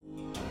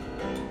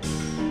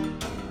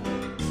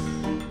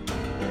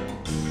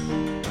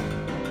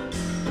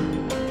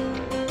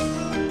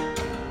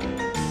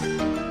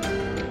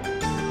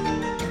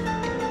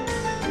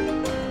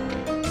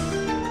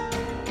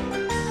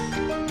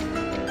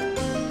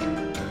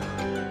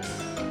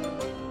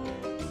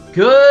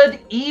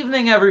Good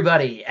evening,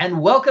 everybody,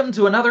 and welcome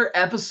to another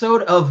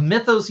episode of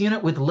Mythos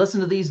Unit with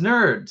Listen to These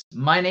Nerds.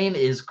 My name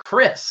is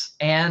Chris,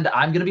 and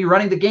I'm going to be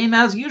running the game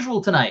as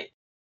usual tonight.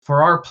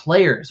 For our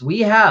players, we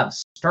have,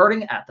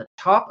 starting at the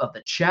top of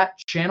the chat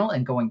channel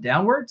and going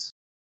downwards.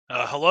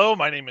 Hello,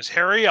 my name is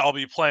Harry. I'll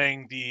be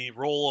playing the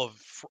role of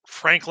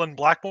Franklin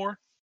Blackmore.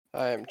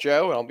 I'm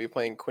Joe, and I'll be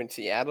playing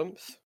Quincy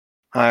Adams.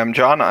 I'm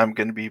John. I'm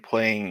going to be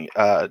playing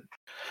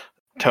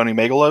Tony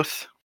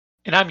Megalos.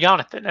 And I'm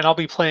Jonathan, and I'll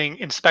be playing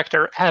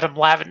Inspector Adam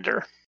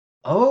Lavender.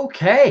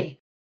 Okay,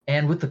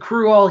 and with the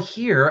crew all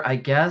here, I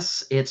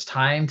guess it's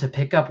time to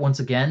pick up once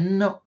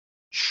again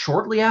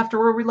shortly after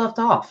where we left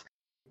off.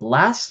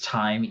 Last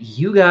time,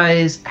 you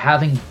guys,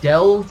 having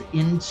delved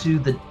into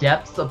the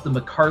depths of the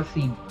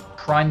McCarthy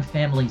crime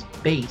family's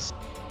base,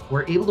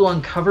 were able to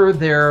uncover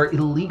their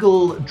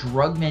illegal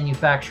drug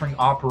manufacturing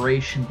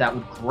operation that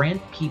would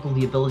grant people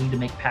the ability to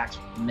make pacts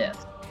with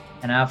myths.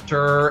 And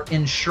after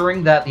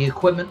ensuring that the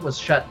equipment was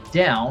shut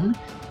down,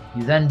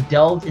 you then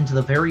delved into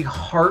the very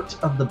heart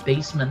of the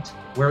basement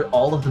where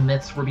all of the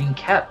myths were being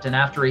kept. And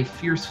after a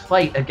fierce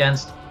fight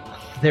against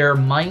their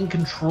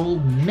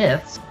mind-controlled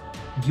myths,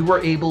 you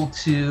were able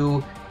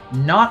to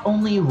not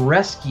only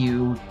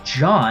rescue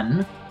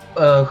John,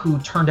 who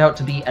turned out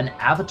to be an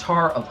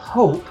avatar of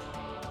hope,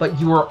 but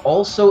you were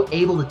also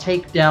able to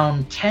take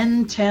down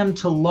Ten Tam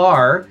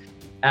Talar,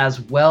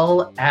 as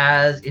well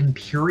as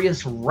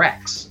Imperious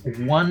Rex,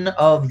 one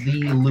of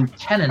the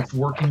lieutenants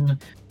working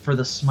for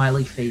the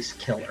Smiley Face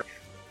Killer.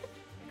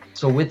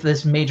 So with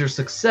this major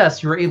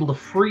success, you were able to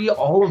free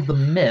all of the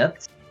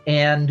myths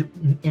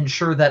and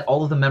ensure that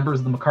all of the members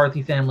of the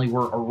McCarthy family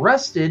were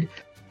arrested,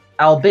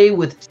 albeit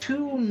with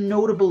two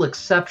notable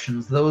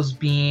exceptions, those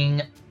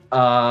being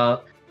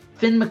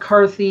Finn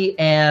McCarthy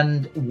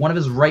and one of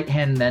his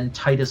right-hand men,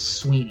 Titus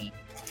Sweeney,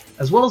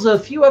 as well as a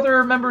few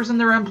other members in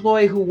their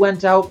employ who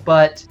went out,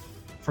 but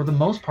for the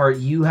most part,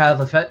 you have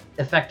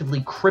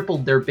effectively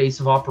crippled their base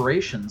of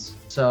operations.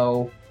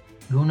 So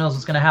who knows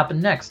what's going to happen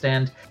next?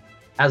 And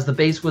as the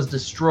base was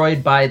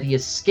destroyed by the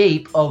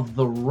escape of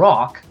the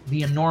Rock,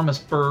 the enormous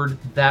bird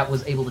that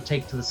was able to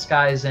take to the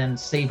skies and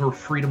savor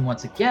freedom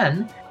once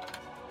again,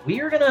 we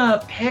are going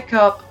to pick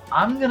up,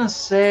 I'm going to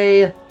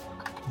say,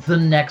 the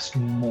next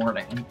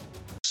morning.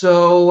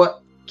 So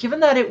given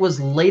that it was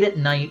late at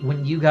night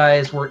when you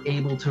guys were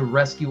able to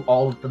rescue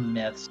all of the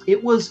myths,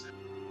 it was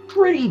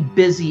pretty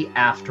busy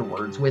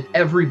afterwards with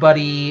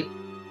everybody,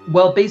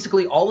 well,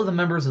 basically all of the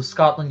members of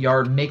Scotland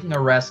Yard making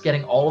arrests,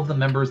 getting all of the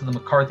members of the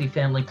McCarthy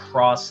family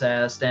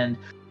processed and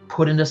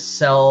put into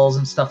cells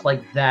and stuff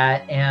like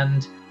that,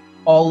 and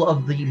all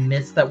of the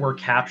myths that were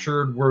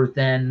captured were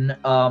then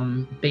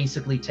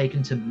basically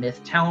taken to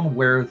Mythtown,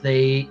 where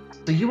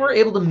So you were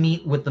able to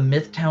meet with the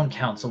Mythtown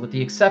Council, with the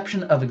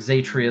exception of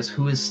Exatrius,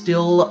 who is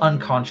still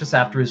unconscious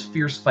after his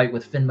fierce fight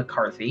with Finn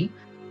McCarthy.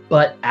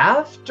 But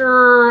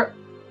after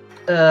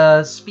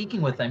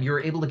speaking with them, you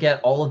were able to get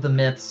all of the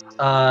myths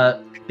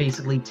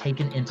basically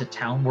taken into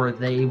town, where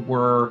they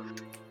were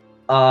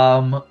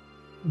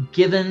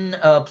given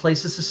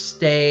places to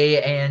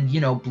stay and,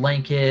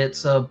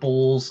 blankets,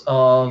 bowls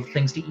of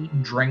things to eat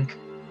and drink,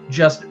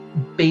 just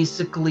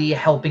basically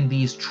helping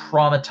these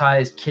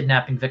traumatized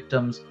kidnapping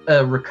victims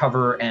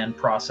recover and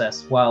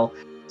process, while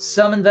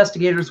some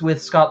investigators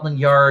with Scotland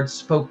Yard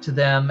spoke to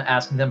them,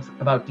 asking them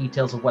about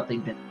details of what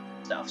they've been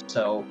and stuff.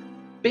 So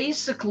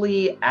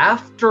basically,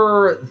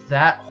 after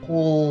that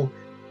whole...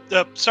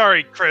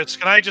 Sorry, Chris,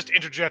 can I just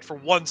interject for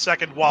 1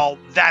 second while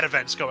that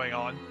event's going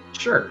on?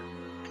 Sure.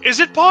 Is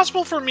it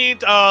possible for me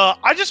to,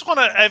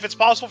 if it's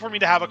possible for me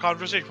to have a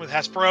conversation with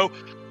Hespero,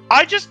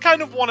 I just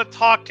kind of want to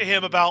talk to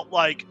him about,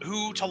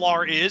 who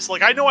Talar is.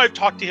 I know I've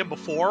talked to him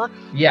before.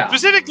 Yeah.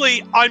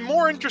 Specifically, I'm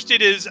more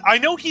interested I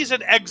know he's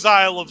an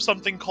exile of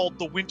something called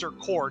the Winter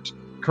Court.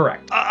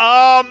 Correct.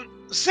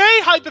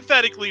 Say,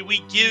 hypothetically,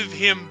 we give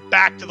him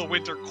back to the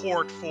Winter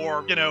Court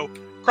for,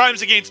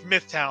 crimes against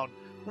Mythtown.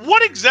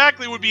 What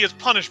exactly would be his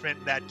punishment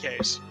in that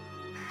case?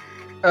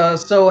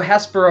 So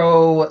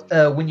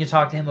Hespero, when you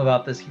talk to him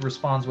about this, he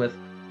responds with,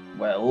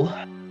 "Well,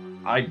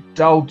 I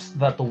doubt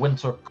that the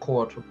Winter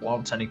Court would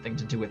want anything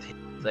to do with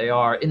him. They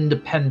are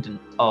independent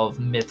of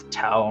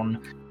Mythtown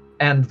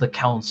and the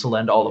Council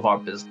and all of our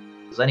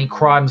business. Any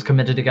crimes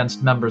committed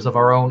against members of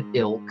our own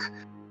ilk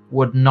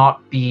would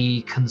not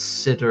be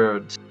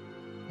considered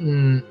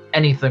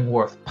anything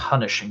worth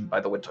punishing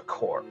by the Winter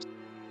Court."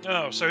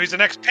 Oh, so he's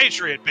an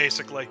expatriate,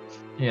 basically.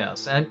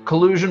 Yes, and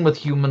collusion with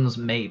humans,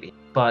 maybe.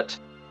 But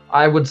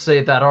I would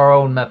say that our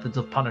own methods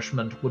of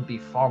punishment would be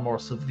far more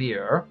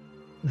severe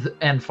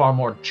and far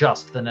more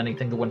just than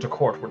anything the Winter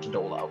Court were to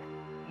dole out.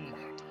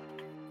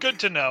 Good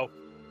to know.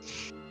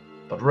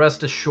 But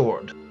rest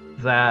assured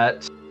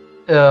that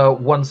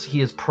once he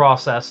is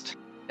processed,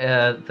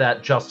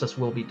 that justice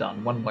will be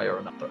done, one way or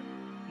another.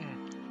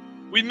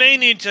 We may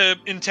need to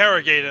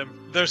interrogate him.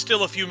 There's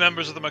still a few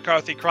members of the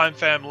McCarthy crime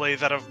family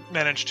that have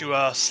managed to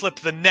slip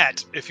the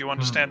net, if you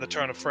understand the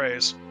turn of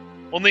phrase.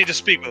 We'll need to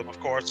speak with him, of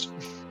course.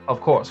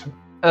 Of course.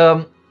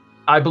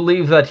 I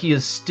believe that he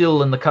is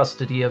still in the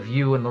custody of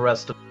you and the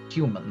rest of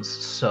humans,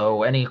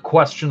 so any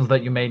questions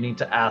that you may need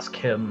to ask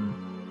him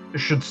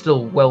should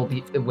still well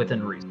be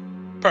within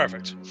reason.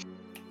 Perfect.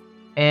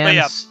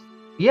 And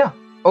yeah.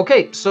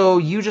 Okay, so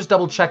you just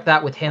double check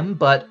that with him,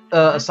 but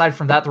aside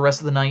from that, the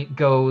rest of the night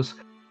goes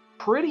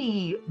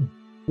pretty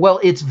well.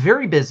 It's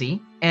very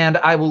busy, and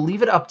I will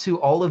leave it up to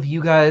all of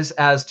you guys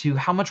as to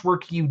how much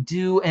work you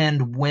do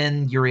and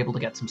when you're able to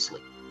get some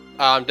sleep.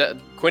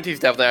 Quincy's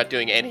definitely not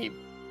doing any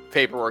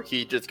paperwork.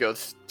 He just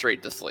goes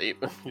straight to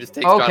sleep. He just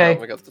takes John home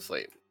and goes to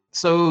sleep.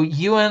 So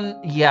you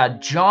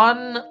and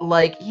John,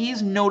 like,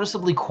 he's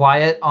noticeably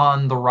quiet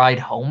on the ride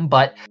home,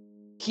 but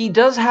he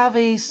does have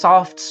a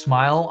soft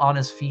smile on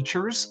his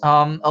features.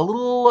 A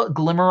little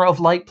glimmer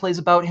of light plays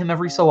about him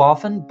every so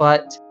often,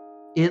 but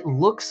it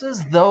looks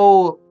as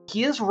though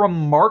he is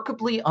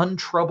remarkably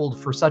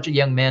untroubled for such a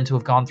young man to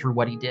have gone through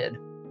what he did.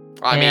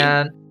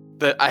 I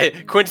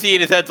mean, Quincy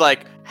in his head's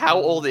like, how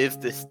old is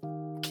this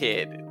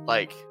kid?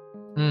 Like,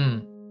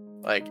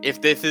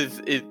 if this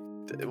is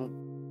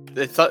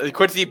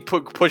Quincy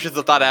pushes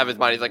the thought out of his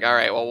mind. He's like, all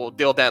right, well, we'll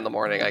deal with that in the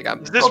morning.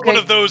 Is this one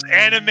of those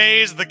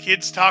animes the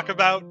kids talk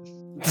about?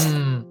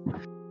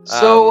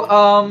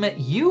 So,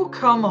 you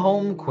come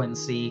home,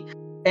 Quincy,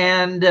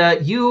 and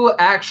you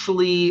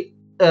actually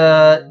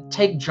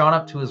take John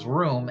up to his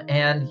room,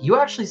 and you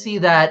actually see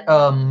that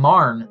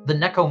Marn, the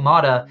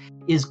Nekomata,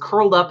 is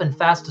curled up and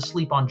fast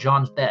asleep on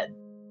John's bed.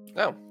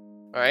 Oh, all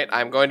right.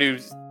 I'm gonna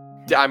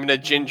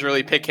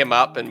gingerly pick him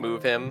up and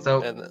move him.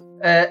 So,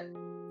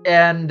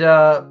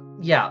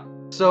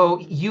 so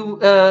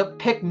you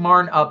pick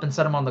Marn up and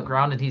set him on the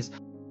ground, and he's,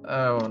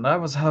 and I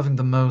was having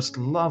the most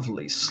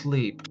lovely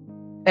sleep.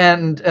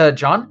 And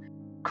John,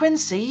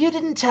 Quincy, you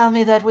didn't tell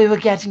me that we were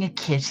getting a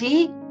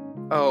kitty.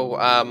 Oh,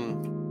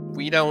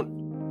 we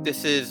don't.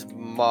 This is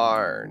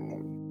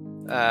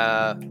Marn.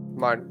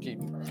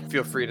 Marn,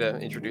 feel free to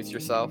introduce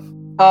yourself.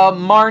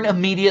 Marn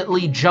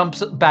immediately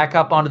jumps back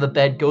up onto the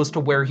bed, goes to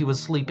where he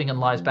was sleeping, and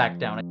lies back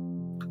down.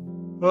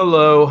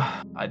 Hello.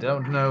 I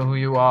don't know who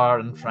you are,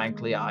 and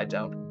frankly, I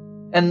don't.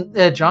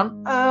 And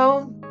John,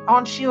 oh,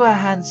 aren't you a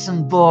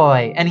handsome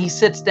boy? And he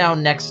sits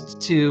down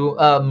next to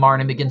Marn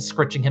and begins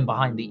scratching him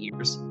behind the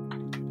ears.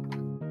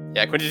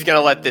 Yeah, Quincy's gonna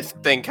let this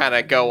thing kind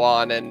of go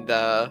on, and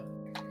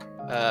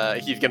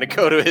he's gonna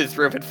go to his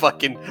room and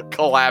fucking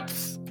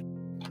collapse.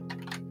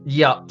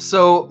 Yeah,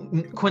 so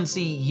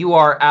Quincy, you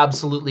are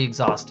absolutely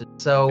exhausted.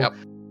 So,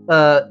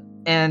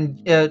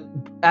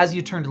 as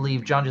you turn to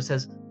leave, John just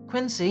says,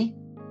 Quincy?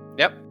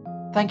 Yep.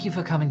 Thank you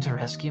for coming to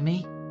rescue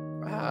me.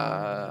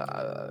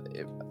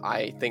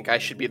 I think I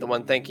should be the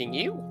one thanking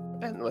you.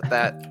 And with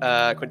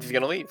that, Quincy's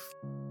gonna leave.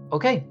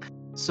 Okay,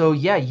 so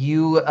yeah,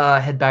 you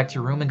head back to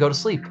your room and go to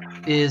sleep.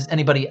 Is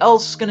anybody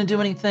else gonna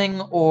do anything,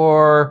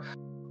 or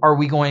are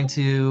we going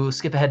to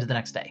skip ahead to the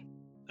next day?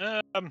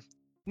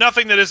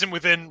 Nothing that isn't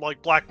within,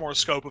 like, Blackmore's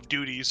scope of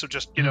duties, so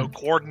just,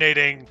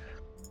 coordinating,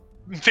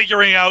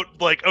 figuring out,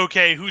 like,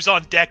 okay, who's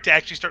on deck to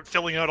actually start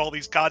filling out all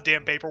these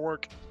goddamn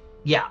paperwork.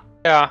 Yeah.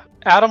 Yeah,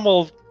 Adam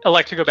will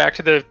elect to go back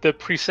to the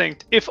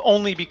precinct, if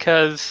only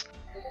because,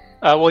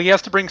 he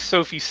has to bring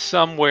Sophie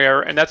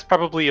somewhere, and that's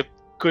probably a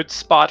good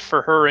spot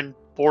for her and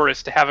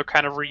Boris to have a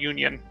kind of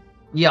reunion.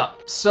 Yeah,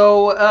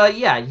 so,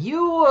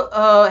 you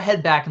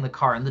head back in the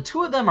car, and the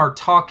two of them are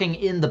talking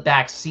in the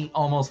back seat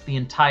almost the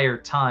entire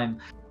time.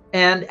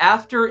 And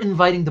after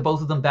inviting the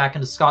both of them back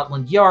into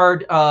Scotland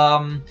Yard,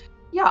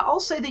 I'll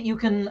say that you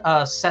can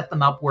set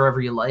them up wherever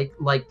you like.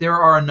 Like, there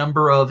are a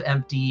number of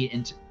empty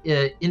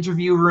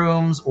interview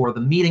rooms, or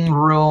the meeting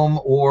room,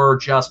 or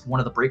just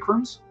one of the break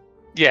rooms.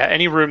 Yeah,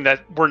 any room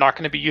that we're not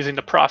going to be using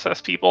to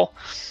process people.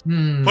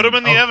 Put them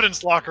in the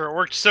evidence locker. It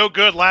worked so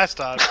good last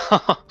time.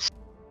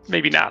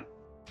 Maybe not.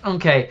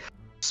 Okay.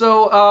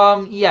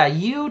 So,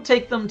 you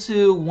take them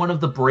to one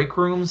of the break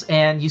rooms,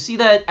 and you see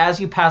that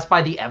as you pass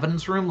by the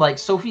evidence room, like,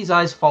 Sophie's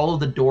eyes follow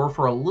the door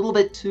for a little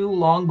bit too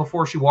long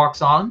before she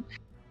walks on.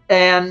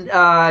 And,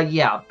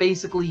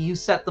 basically you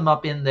set them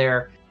up in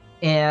there.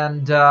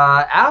 And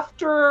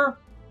after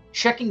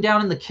checking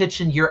down in the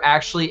kitchen, you're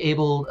actually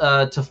able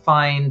to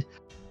find,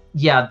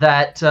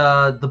 that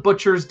the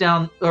butcher's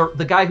down, or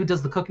the guy who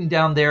does the cooking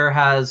down there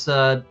has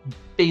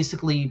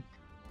basically...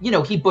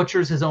 he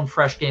butchers his own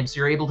fresh game, so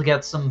you're able to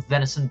get some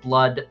venison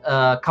blood,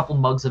 a couple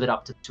mugs of it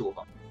up to the two of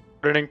them.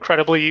 An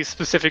incredibly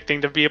specific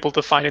thing to be able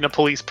to find in a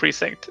police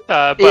precinct,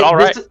 all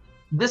right.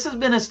 This has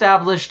been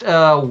established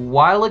a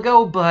while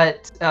ago,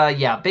 but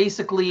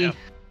basically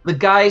the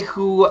guy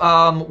who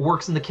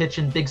works in the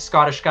kitchen, big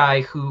Scottish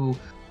guy who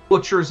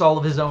butchers all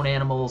of his own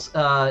animals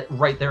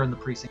right there in the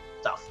precinct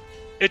stuff.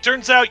 It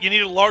turns out you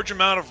need a large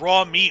amount of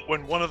raw meat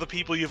when one of the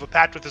people you have a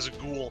pact with is a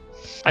ghoul.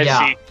 I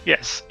see.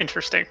 Yes,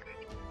 interesting.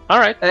 All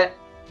right.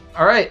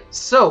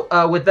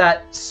 So, with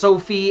that,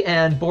 Sophie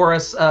and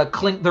Boris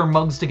clink their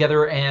mugs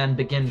together and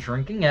begin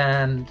drinking.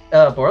 And,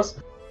 Boris?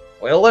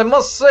 Well, I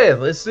must say,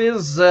 this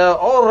is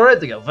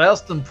already a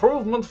vast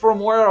improvement from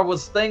where I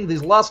was staying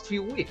these last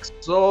few weeks.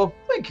 So,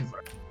 thank you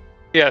very much.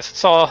 Yes,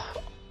 it's all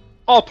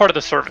part of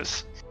the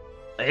service.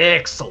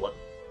 Excellent.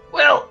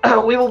 Well,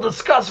 we will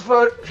discuss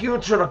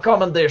future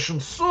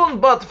accommodations soon,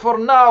 but for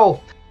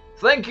now,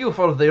 thank you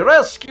for the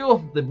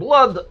rescue, the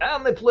blood,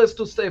 and the place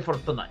to stay for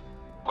tonight.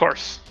 Of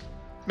course.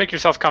 Make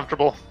yourself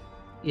comfortable.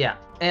 Yeah,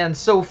 and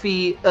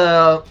Sophie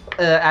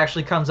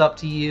actually comes up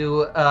to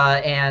you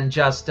and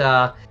just,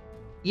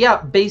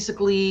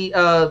 basically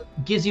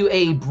gives you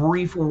a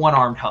brief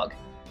one-armed hug.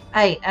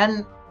 Hey,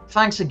 and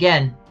thanks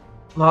again.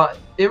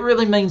 It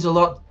really means a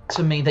lot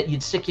to me that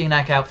you'd stick your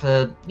neck out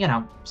for,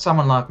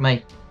 someone like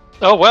me.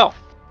 Oh, well.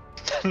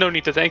 No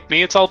need to thank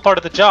me. It's all part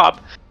of the job.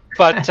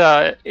 But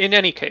in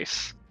any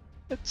case,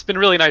 it's been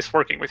really nice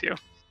working with you.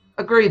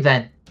 Agreed,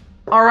 then.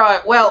 All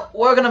right, well,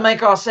 we're going to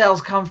make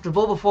ourselves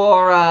comfortable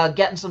before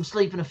getting some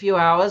sleep in a few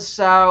hours.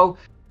 So,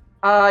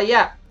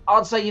 I'd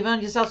say you've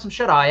earned yourself some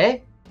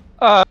shut-eye,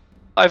 eh?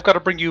 I've got to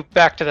bring you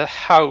back to the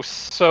house.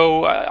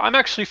 So I'm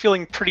actually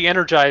feeling pretty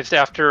energized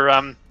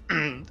after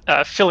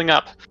filling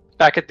up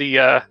back at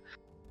the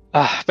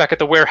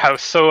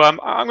warehouse. So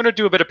I'm going to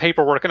do a bit of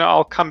paperwork, and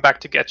I'll come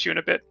back to get you in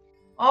a bit.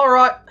 All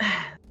right.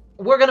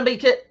 We're going to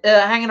be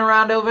hanging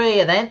around over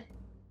here, then.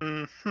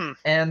 Mm-hmm.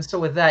 And so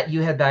with that,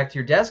 you head back to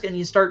your desk, and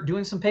you start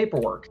doing some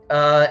paperwork.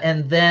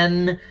 And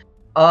then,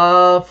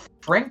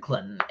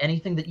 Franklin,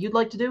 anything that you'd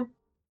like to do?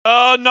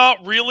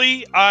 Not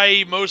really.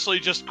 I mostly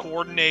just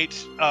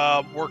coordinate,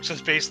 works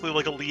as basically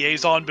like a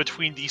liaison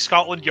between the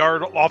Scotland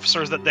Yard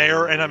officers that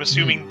there, and I'm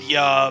assuming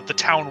the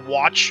town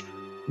watch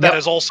that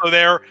is also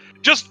there.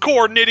 Just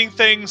coordinating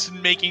things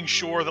and making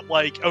sure that,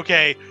 like,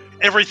 okay,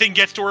 everything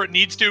gets to where it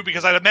needs to,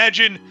 because I'd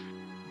imagine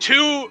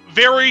two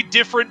very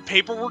different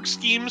paperwork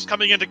schemes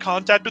coming into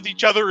contact with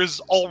each other is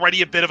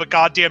already a bit of a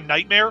goddamn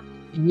nightmare.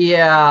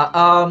 Yeah,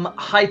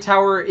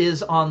 Hightower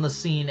is on the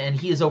scene, and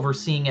he is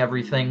overseeing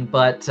everything,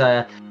 but,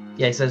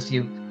 he says to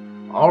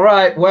you, all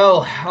right,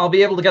 well, I'll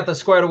be able to get this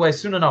squared away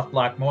soon enough,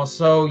 Blackmore,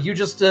 so you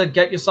just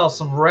get yourself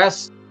some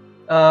rest.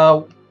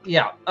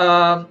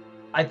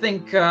 I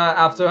think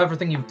after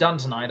everything you've done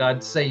tonight,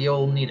 I'd say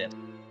you'll need it.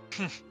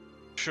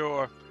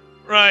 Sure.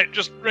 Right,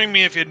 just ring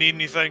me if you need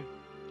anything.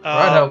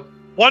 Righto.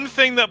 One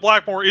thing that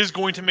Blackmore is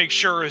going to make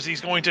sure is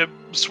he's going to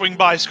swing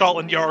by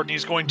Scotland Yard, and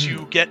he's going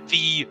to get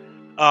the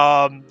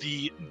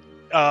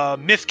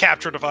myth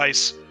capture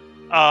device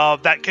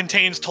that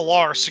contains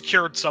Talar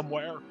secured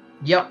somewhere.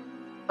 Yep.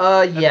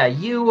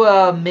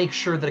 You make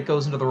sure that it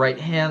goes into the right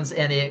hands,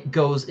 and it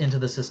goes into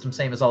the system,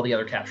 same as all the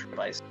other capture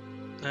devices.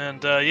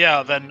 And,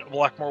 then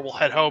Blackmore will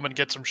head home and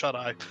get some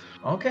shut-eye.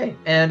 Okay,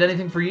 and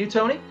anything for you,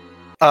 Tony?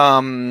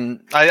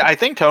 I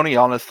think Tony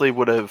honestly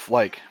would have,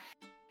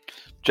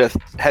 just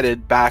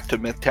headed back to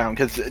Mythtown,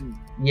 because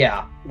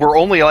we're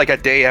only, a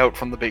day out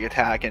from the big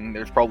attack, and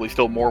there's probably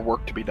still more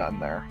work to be done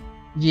there.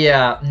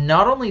 Yeah,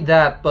 not only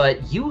that,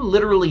 but you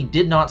literally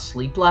did not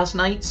sleep last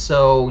night,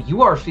 so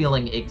you are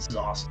feeling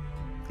exhausted.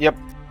 Yep.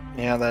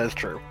 Yeah, that is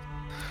true.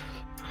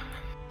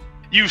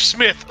 You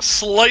smith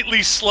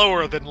slightly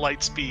slower than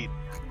light speed.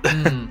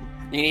 You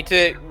need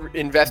to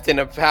invest in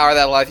a power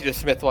that allows you to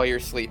smith while you're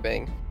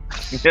sleeping.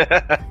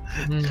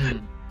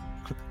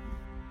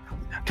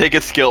 Take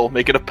a skill,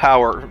 make it a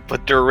power,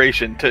 but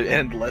duration to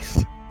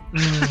endless.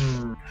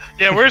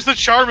 Yeah, where's the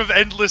charm of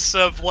endless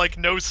of,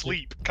 no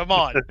sleep? Come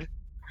on.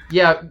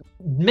 Yeah,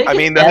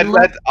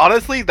 that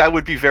honestly, that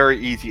would be very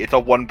easy. It's a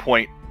 1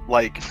 point,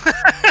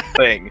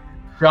 thing.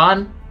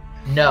 John,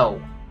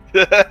 no.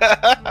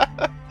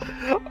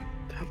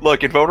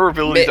 Look,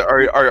 invulnerabilities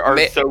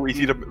are so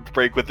easy to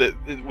break with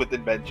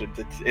inventions.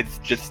 It's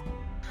just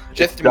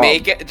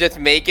make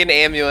an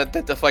amulet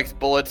that deflects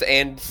bullets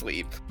and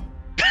sleep.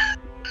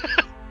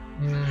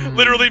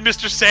 Literally,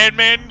 Mr.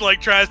 Sandman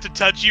tries to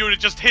touch you, and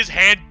his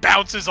hand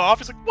bounces off.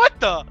 He's like, "What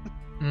the?"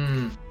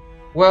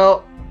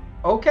 Well,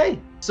 okay.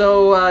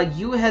 So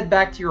you head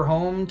back to your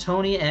home,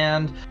 Tony,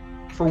 and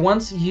for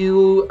once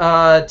you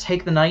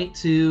take the night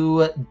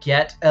to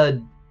get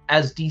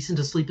as decent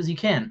a sleep as you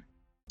can.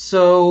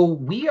 So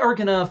we are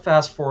gonna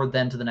fast forward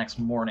then to the next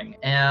morning,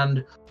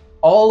 and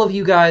all of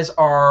you guys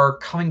are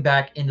coming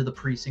back into the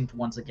precinct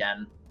once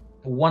again.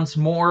 Once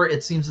more,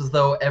 it seems as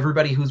though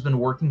everybody who's been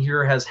working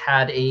here has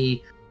had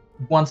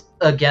once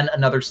again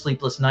another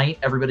sleepless night.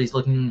 Everybody's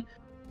looking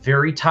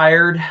very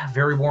tired,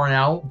 very worn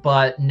out,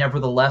 but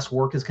nevertheless,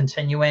 work is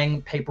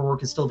continuing,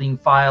 paperwork is still being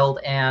filed,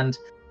 and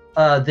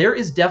there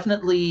is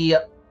definitely,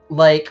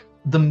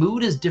 the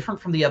mood is different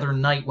from the other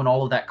night when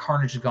all of that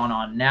carnage has gone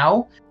on.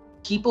 Now,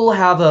 people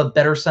have a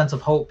better sense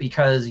of hope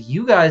because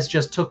you guys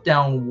just took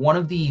down one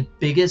of the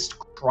biggest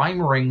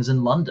crime rings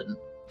in London,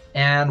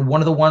 and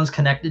one of the ones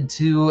connected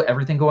to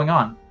everything going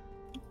on.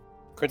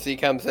 Quincy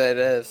comes in and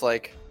is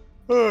like,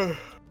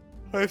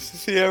 nice to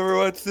see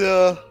everyone's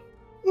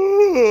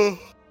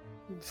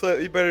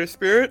slightly better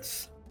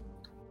spirits.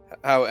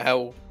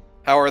 How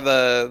are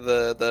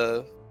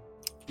the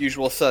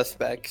usual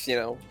suspects?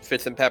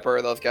 Fitz and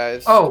Pepper, those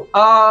guys.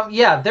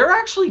 They're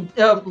actually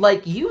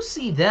you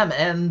see them,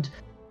 and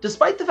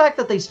despite the fact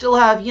that they still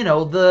have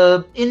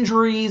the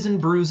injuries and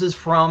bruises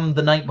from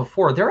the night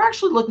before, they're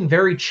actually looking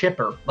very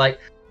chipper.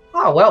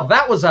 Oh well,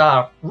 that was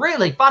a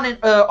really fun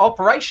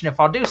operation, if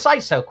I do say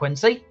so,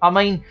 Quincy. I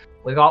mean,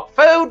 We got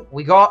food.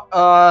 We got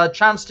a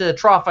chance to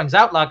try things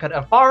out, like at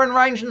a firing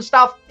range and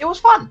stuff. It was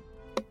fun.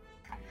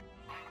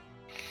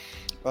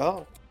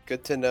 Well,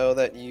 good to know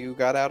that you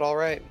got out all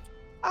right.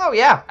 Oh,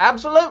 yeah,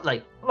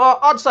 absolutely. Well,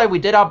 I'd say we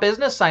did our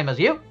business, same as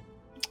you.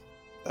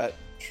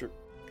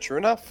 True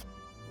enough.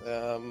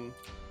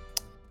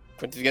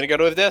 Quincy's gonna go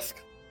to his desk.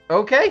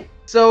 Okay.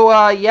 So,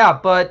 out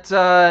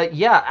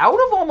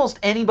of almost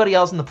anybody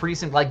else in the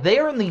precinct, like, they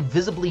are in the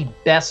visibly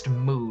best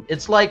mood.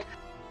 It's like,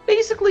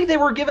 basically, they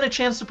were given a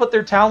chance to put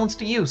their talents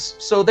to use,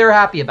 so they're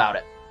happy about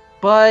it.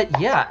 But,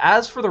 yeah,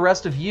 as for the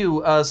rest of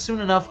you,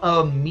 soon enough,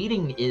 a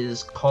meeting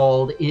is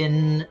called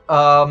in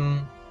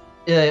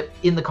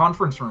the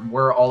conference room,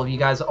 where all of you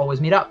guys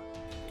always meet up.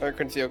 All right,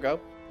 Quincy will go.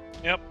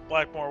 Yep,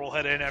 Blackmore will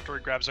head in after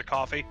he grabs a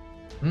coffee.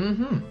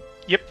 Mm-hmm.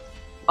 Yep.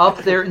 Up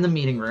there in the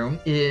meeting room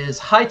is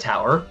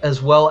Hightower,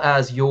 as well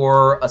as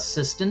your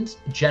assistant,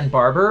 Jen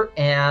Barber,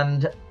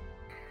 and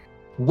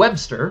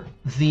Webster,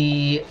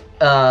 the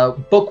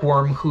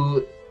bookworm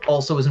who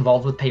also is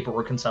involved with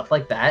paperwork and stuff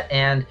like that.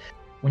 And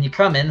when you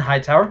come in,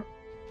 Hightower,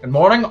 good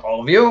morning,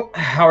 all of you.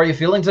 How are you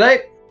feeling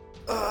today?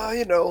 A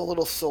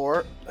little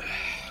sore.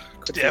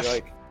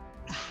 Stiff.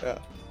 Yeah.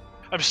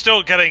 I'm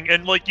still getting,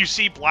 and you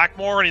see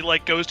Blackmore, and he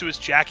goes to his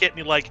jacket,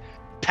 and he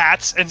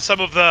pats, and some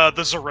of the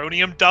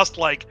Zeronium dust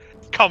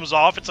comes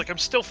off. It's I'm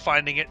still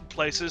finding it in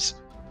places.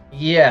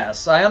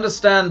 Yes, I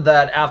understand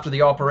that after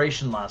the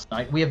operation last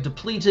night, we have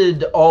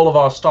depleted all of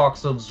our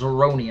stocks of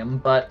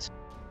Zeronium, but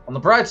on the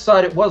bright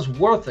side, it was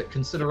worth it,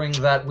 considering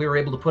that we were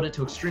able to put it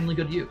to extremely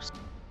good use.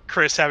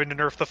 Chris having to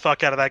nerf the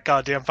fuck out of that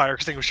goddamn fire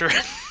extinguisher.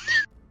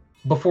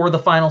 Before the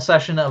final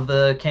session of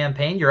the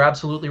campaign, you're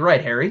absolutely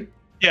right, Harry.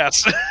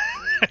 Yes.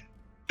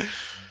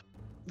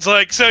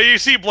 It's so you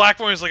see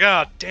Blackmore, he's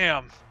ah,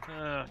 damn.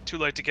 Too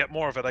late to get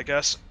more of it, I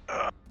guess.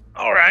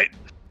 Alright.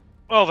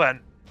 Well then.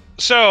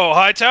 So,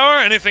 Hightower,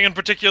 anything in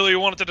particular you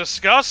wanted to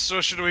discuss,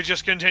 or should we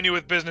just continue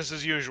with business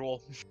as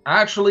usual?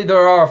 Actually,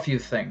 there are a few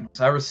things.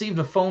 I received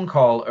a phone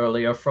call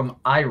earlier from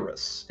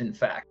Iris, in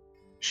fact.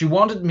 She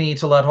wanted me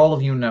to let all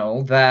of you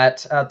know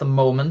that, at the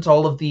moment,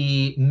 all of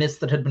the myths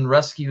that had been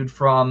rescued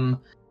from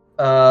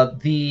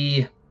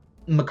the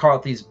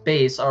McCarthy's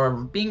base are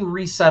being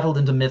resettled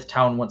into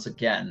Mythtown once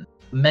again.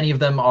 Many of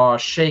them are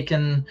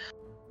shaken,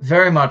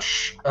 very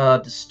much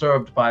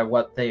disturbed by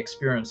what they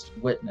experienced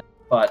and witnessed,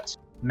 but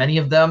many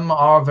of them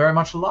are very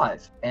much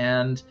alive.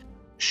 And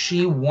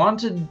she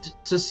wanted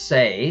to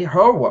say,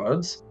 her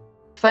words,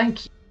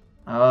 thank you.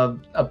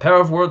 A pair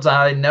of words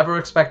I never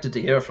expected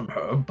to hear from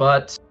her,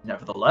 but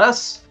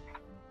nevertheless,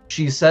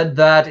 she said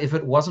that if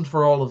it wasn't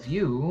for all of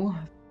you,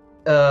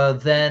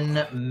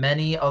 then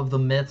many of the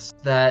myths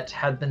that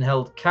had been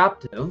held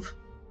captive,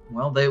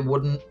 well, they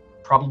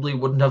probably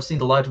wouldn't have seen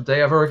the light of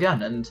day ever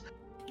again, and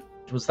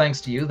it was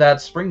thanks to you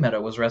that Spring Meadow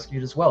was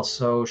rescued as well,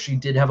 so she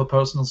did have a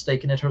personal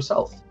stake in it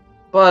herself.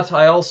 But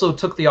I also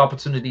took the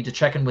opportunity to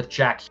check in with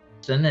Jack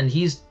Houston, and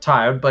he's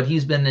tired, but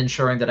he's been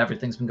ensuring that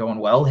everything's been going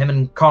well. Him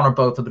and Connor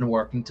both have been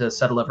working to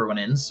settle everyone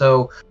in,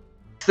 so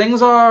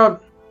things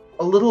are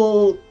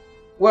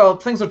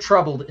things are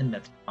troubled in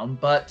Midtown,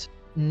 but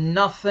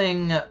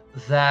nothing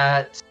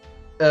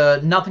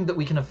that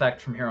we can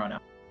affect from here on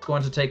out. It's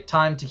going to take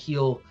time to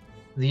heal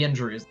the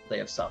injuries that they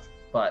have suffered,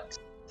 but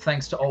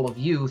thanks to all of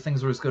you,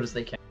 things are as good as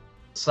they can.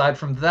 Aside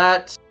from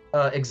that,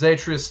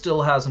 Exatrius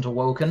still hasn't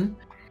awoken,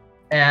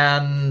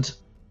 and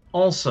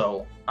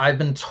also, I've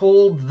been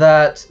told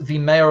that the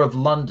Mayor of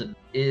London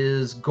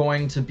is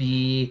going to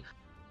be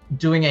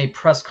doing a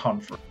press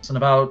conference in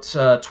about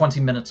 20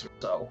 minutes or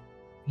so.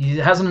 He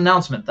has an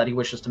announcement that he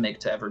wishes to make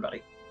to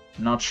everybody.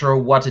 I'm not sure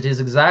what it is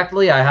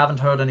exactly. I haven't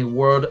heard any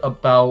word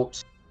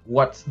about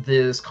what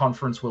this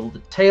conference will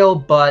detail,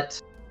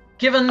 but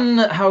given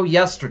how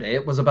yesterday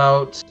it was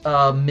about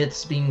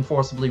myths being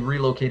forcibly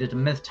relocated to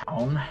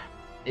Mythtown,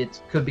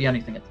 it could be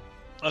anything.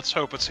 Let's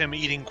hope it's him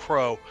eating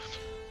crow.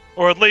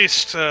 Or at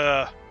least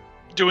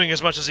doing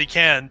as much as he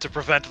can to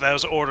prevent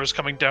those orders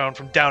coming down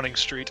from Downing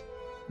Street.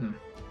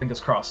 Fingers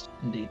crossed,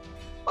 indeed.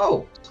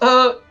 Oh,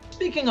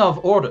 speaking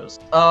of orders,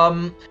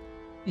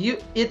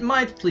 it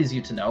might please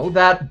you to know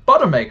that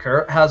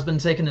Buttermaker has been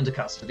taken into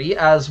custody,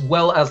 as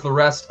well as the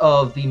rest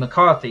of the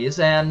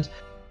McCarthys, and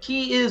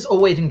he is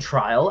awaiting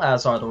trial,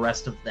 as are the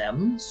rest of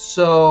them.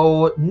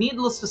 So,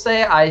 needless to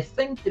say, I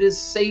think it is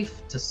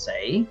safe to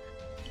say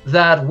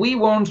that we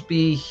won't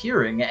be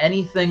hearing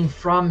anything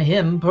from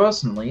him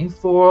personally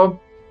for,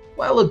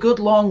 well, a good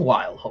long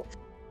while,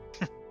 hopefully.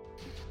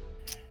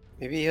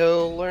 Maybe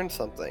he'll learn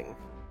something.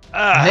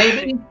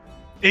 Maybe.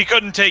 He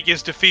couldn't take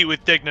his defeat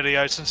with dignity,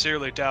 I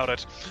sincerely doubt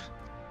it.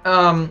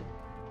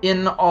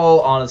 In all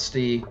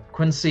honesty,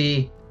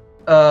 Quincy,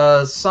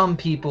 some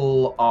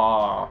people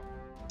are...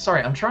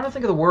 Sorry, I'm trying to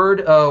think of the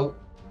word.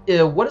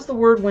 What is the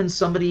word when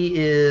somebody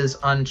is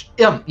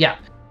yeah.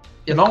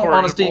 In all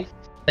honesty...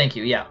 Thank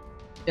you, yeah.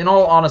 In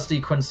all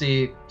honesty,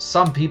 Quincy,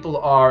 some people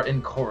are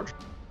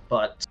incorrigible.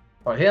 But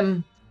for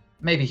him,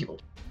 maybe he will.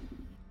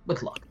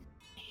 With luck.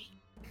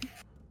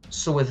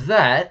 So with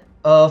that,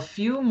 A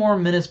few more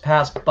minutes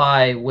passed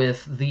by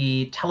with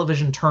the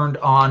television turned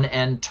on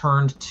and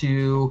turned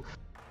to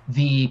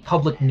the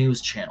public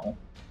news channel.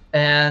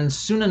 And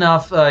soon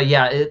enough,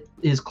 it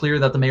is clear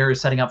that the mayor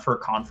is setting up for a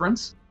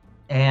conference.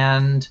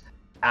 And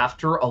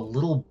after a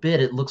little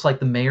bit, it looks like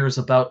the mayor is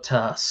about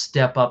to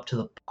step up to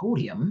the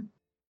podium.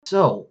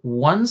 So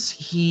once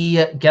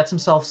he gets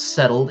himself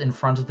settled in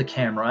front of the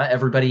camera,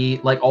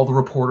 everybody, like all the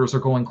reporters, are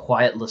going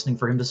quiet listening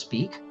for him to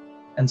speak.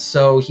 And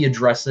so he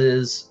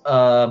addresses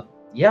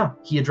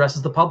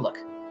the public.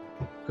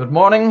 Good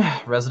morning,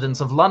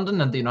 residents of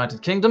London and the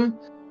United Kingdom.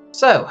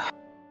 So,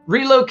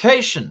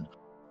 relocation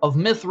of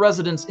Myth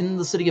residents in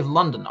the City of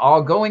London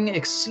are going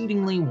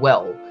exceedingly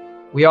well.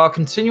 We are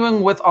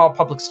continuing with our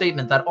public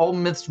statement that all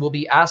Myths will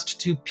be asked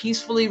to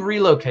peacefully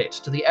relocate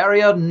to the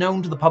area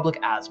known to the public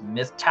as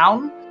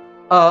Mythtown.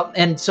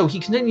 And so he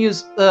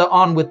continues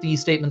on with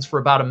these statements for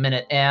about a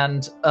minute,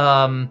 and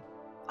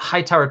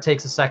Hightower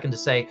takes a second to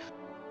say,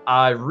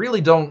 I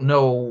really don't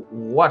know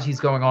what he's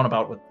going on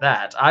about with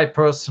that. I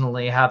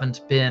personally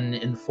haven't been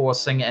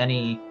enforcing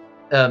any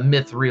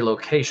Myth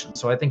relocation,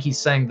 so I think he's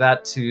saying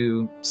that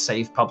to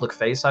save public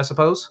face, I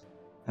suppose.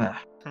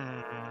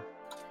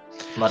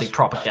 Bloody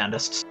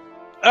propagandists.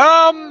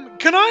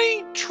 Can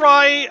I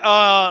try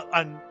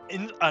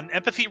an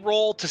empathy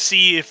roll to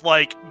see if,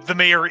 like, the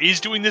mayor is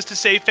doing this to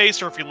save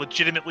face, or if he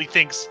legitimately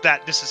thinks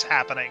that this is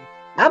happening?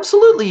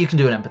 Absolutely, you can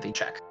do an empathy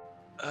check.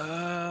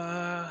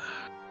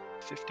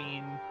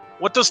 15.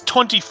 What does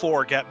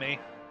 24 get me?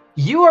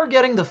 You are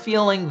getting the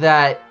feeling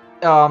that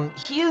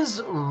he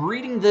is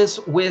reading this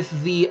with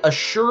the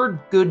assured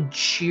good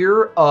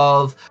cheer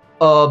of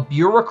a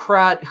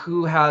bureaucrat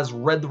who has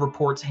read the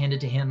reports handed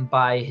to him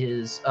by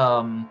his,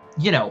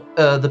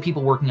 the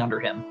people working under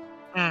him.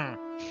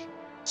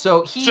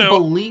 So he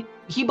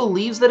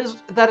believes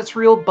that it's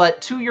real,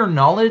 but to your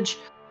knowledge,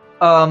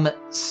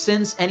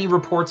 since any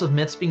reports of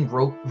Myths being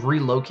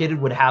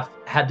relocated would have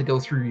had to go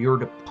through your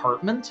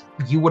department,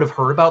 you would have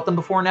heard about them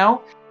before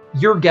now.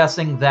 You're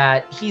guessing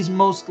that he's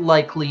most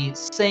likely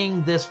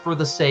saying this for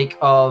the sake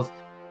of,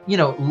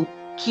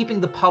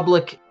 keeping the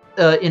public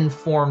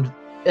informed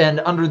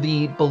and under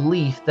the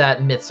belief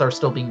that Myths are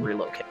still being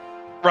relocated.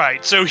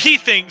 Right, so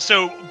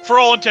for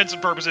all intents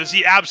and purposes,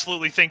 he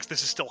absolutely thinks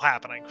this is still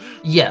happening.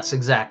 Yes,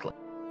 exactly.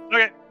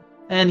 Okay.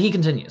 And he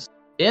continues.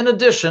 In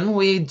addition,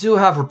 we do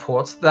have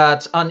reports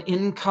that an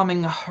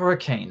incoming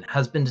hurricane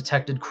has been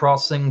detected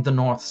crossing the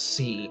North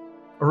Sea.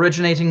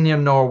 Originating near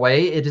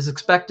Norway, it is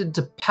expected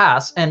to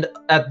pass, and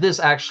at this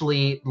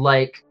actually,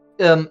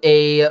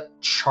 a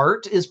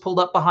chart is pulled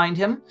up behind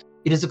him.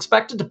 It is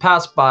expected to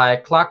pass by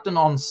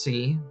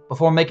Clacton-on-Sea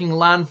before making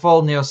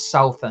landfall near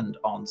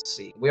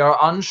Southend-on-Sea. We are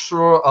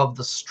unsure of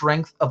the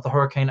strength of the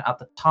hurricane at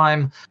the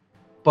time,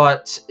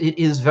 but it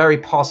is very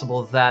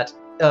possible that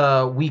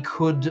we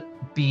could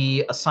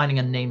be assigning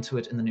a name to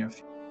it in the near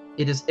future.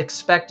 It is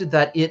expected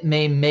that it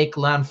may make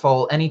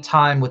landfall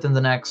anytime within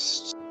the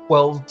next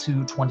 12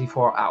 to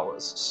 24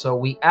 hours. So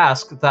we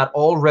ask that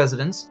all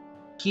residents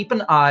keep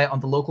an eye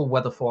on the local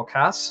weather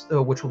forecasts,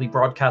 which will be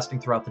broadcasting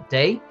throughout the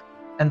day.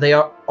 And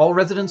all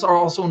residents are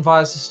also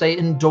advised to stay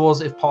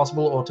indoors if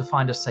possible or to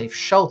find a safe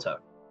shelter.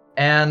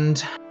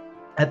 And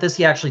at this,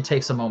 he actually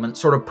takes a moment,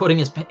 sort of putting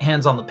his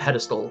hands on the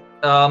pedestal.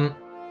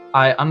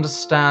 I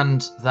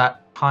understand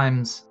that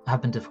times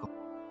have been difficult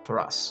for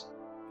us.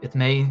 It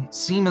may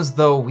seem as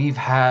though we've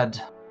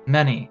had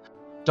many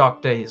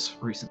dark days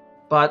recently,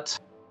 but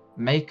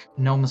make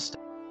no mistake,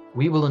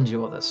 we will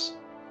endure this.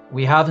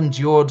 We have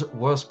endured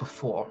worse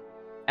before,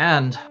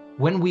 and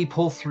when we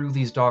pull through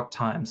these dark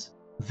times,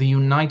 the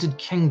United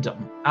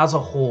Kingdom as a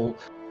whole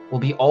will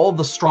be all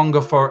the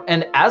stronger for.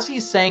 And as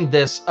he's saying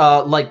this,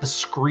 the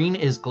screen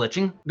is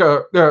glitching,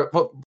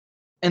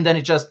 and then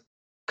it just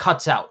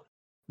cuts out.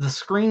 The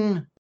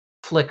screen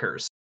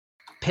flickers,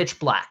 pitch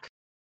black,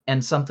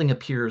 and something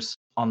appears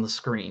on the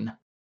screen,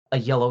 a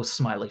yellow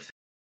smiley face.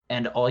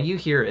 And all you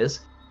hear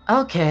is,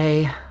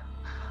 "Okay,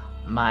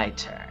 my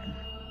turn.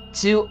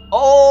 To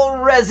all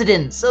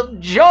residents of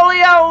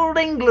jolly old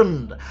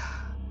England,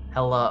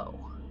 hello.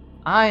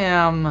 I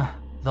am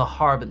the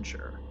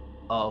harbinger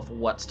of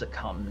what's to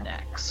come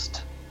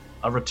next.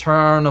 A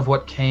return of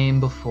what came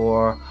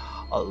before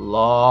a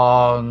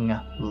long,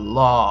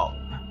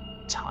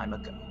 long time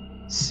ago.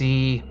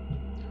 See,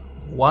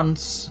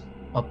 once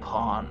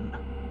upon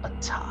a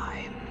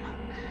time,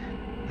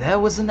 there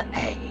was an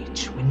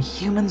age when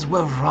humans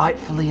were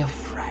rightfully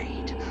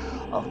afraid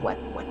of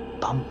what would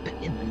bump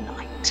in the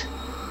night.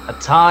 A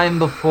time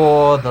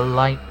before the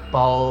light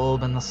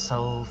bulb and the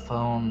cell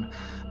phone,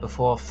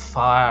 before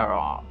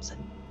firearms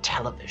and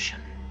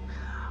television,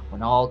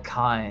 when all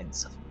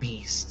kinds of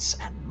beasts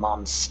and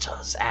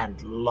monsters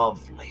and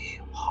lovely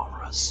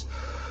horrors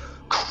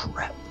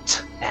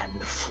crept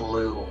and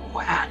flew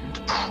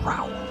and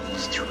prowled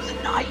through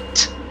the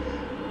night.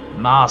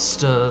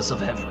 Masters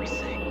of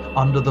everything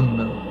under the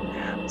moon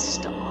and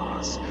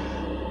stars.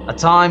 A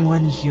time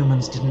when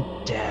humans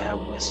didn't dare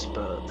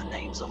whisper the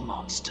names of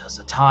monsters.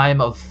 A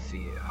time of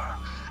fear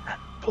and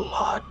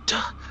blood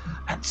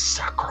and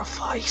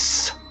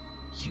sacrifice.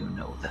 you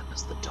know them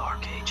as the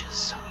Dark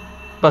Ages.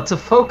 But to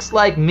folks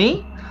like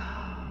me,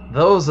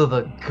 those are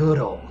the good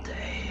old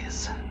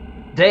days.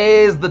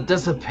 Days that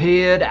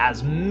disappeared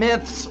as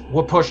myths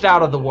were pushed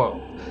out of the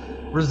world,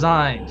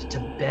 resigned to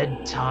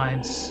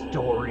bedtime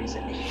stories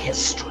and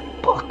history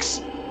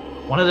books.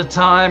 One at a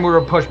time, we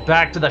were pushed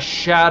back to the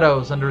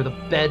shadows under the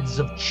beds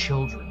of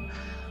children,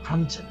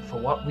 hunted for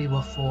what we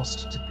were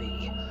forced to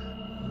be,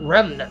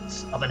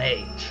 remnants of an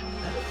age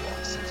that had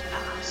long since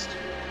passed.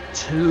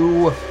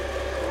 Too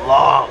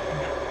long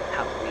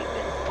have we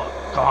been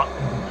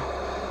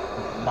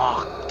forgotten,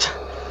 mocked,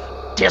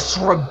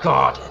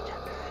 disregarded,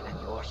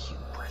 and your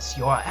hubris,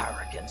 your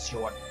arrogance,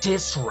 your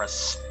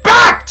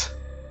disrespect,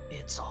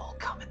 it's all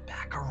coming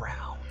back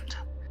around.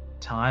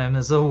 Time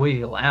is a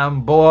wheel,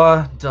 and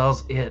boy,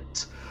 does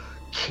it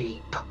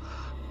keep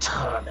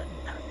turning.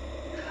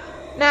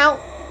 Now,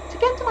 to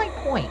get to my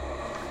point,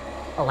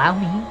 allow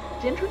me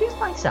to introduce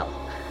myself.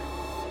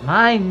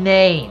 My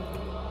name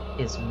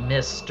is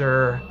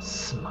Mr.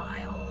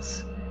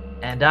 Smiles,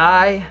 and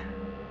I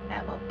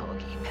am a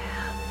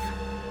boogeyman.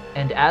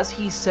 And as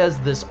he says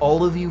this,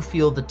 all of you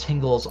feel the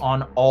tingles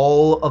on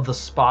all of the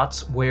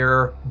spots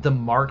where the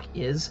mark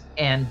is,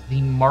 and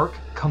the mark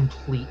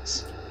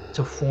completes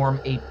to form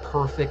a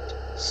perfect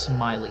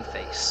smiley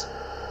face.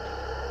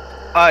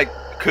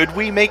 Could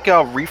we make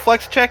a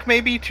reflex check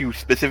maybe to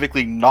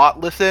specifically not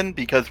listen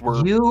because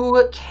we're...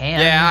 You can.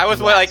 Yeah, I was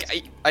like,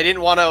 I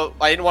didn't want to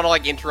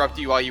like interrupt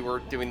you while you were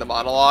doing the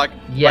monologue.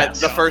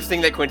 Yes. But the first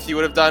thing that Quincy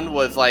would have done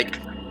was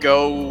like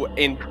go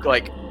in,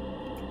 like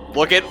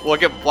look at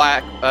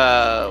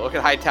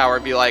Hightower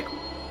and be like,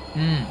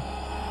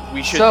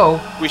 we should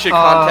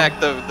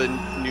contact the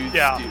news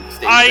station.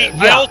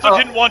 I also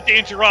didn't want to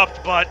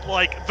interrupt, but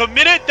like the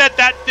minute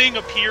that thing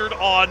appeared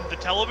on the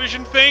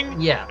television thing,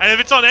 and if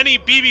it's on any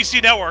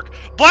BBC network,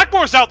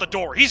 Blackmore's out the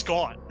door. He's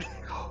gone.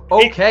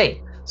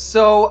 Okay.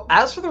 So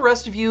as for the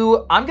rest of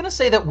you, I'm gonna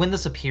say that when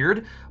this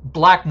appeared,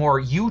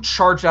 Blackmore, you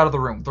charged out of the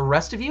room. The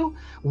rest of you,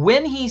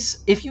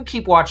 if you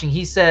keep watching,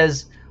 he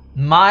says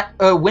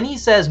when he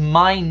says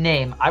my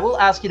name, I will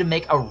ask you to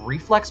make a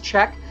reflex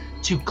check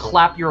to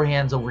clap your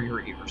hands over your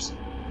ears.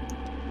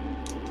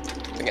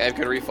 I think I have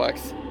good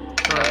reflex.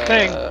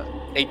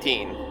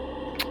 18.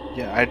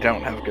 Yeah, I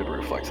don't have good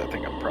reflex. I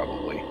think I'm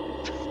probably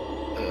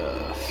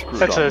screwed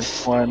That's on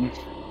this one.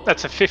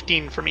 That's a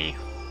 15 for me.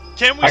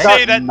 Can we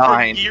say that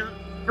 9.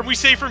 Can we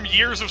say from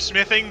years of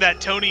smithing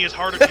that Tony is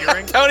hard of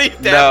hearing? Tony's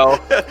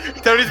deaf. No.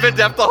 Tony's been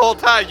deaf the whole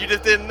time. You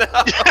just didn't know.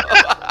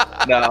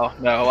 No.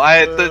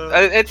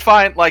 It's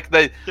fine.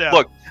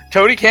 Look,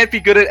 Tony can't be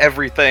good at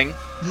everything.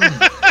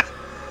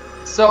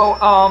 So,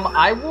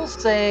 I will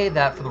say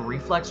that for the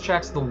reflex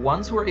checks, the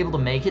ones who are able to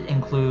make it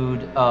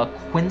include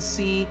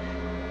Quincy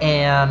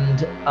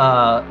and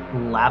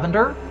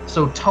Lavender.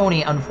 So,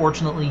 Tony,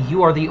 unfortunately,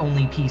 you are the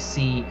only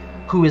PC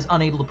who is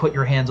unable to put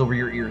your hands over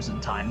your ears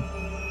in time.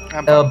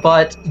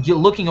 But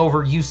looking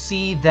over, you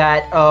see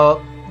that,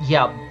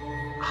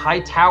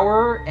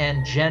 Hightower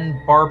and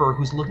Jen Barber,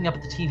 who's looking up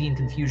at the TV in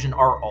confusion,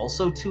 are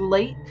also too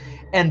late.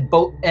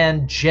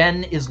 And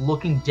Jen is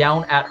looking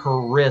down at her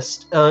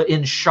wrist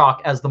in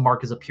shock as the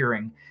mark is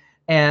appearing.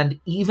 And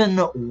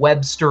even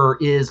Webster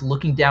is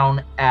looking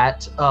down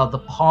at the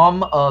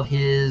palm of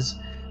his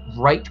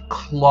right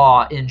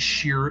claw in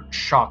sheer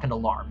shock and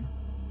alarm.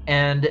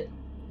 And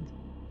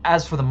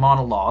as for the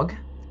monologue,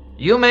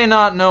 you may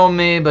not know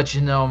me, but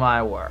you know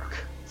my work.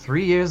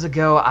 3 years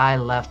ago, I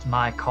left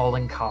my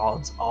calling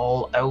cards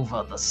all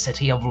over the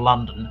city of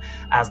London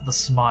as the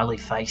Smiley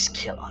Face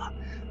Killer.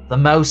 The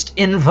most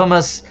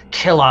infamous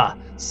killer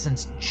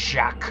since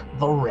Jack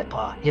the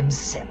Ripper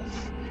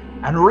himself.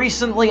 And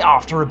recently,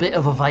 after a bit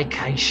of a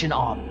vacation,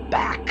 I'm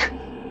back,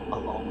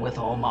 along with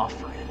all my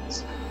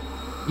friends.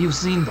 You've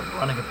seen them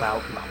running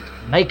about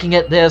London, making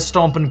it their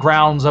stomping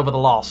grounds over the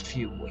last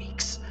few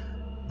weeks.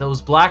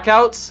 Those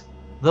blackouts,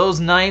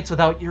 those nights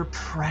without your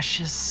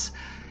precious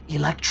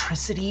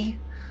electricity,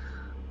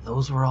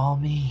 those were all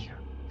me.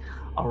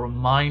 A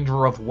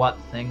reminder of what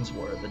things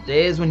were. The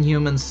days when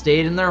humans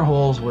stayed in their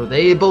holes where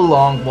they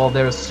belonged while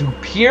their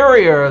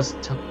superiors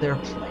took their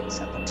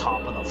place at the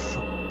top of the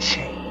food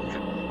chain.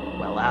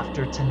 Well,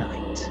 after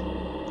tonight,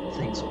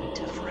 things will be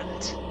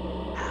different.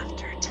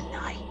 After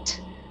tonight,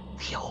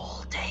 the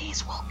old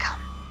days will come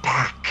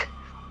back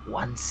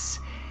once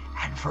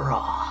and for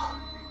all.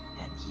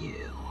 And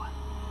you,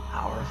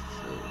 our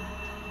food,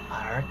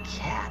 our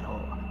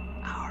cattle,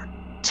 our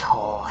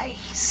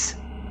toys,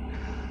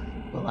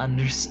 will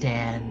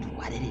understand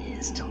what it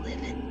is to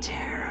live in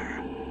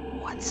terror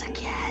once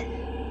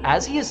again.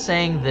 As he is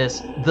saying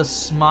this,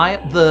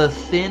 the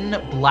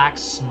thin black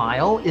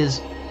smile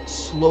is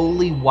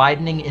slowly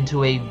widening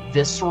into a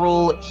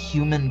visceral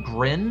human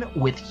grin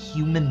with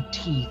human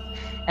teeth,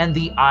 and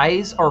the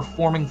eyes are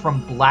forming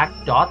from black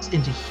dots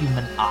into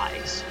human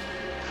eyes.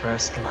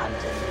 First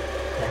London,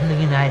 then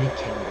the United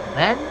Kingdom,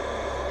 then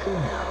who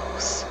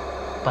knows?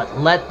 But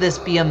let this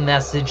be a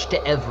message to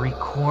every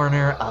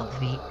corner of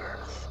the earth.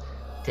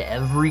 To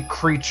every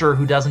creature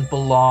who doesn't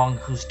belong,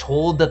 who's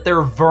told that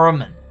they're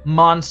vermin,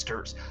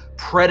 monsters,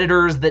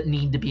 predators that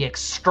need to be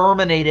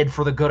exterminated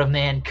for the good of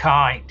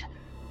mankind.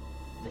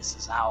 This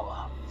is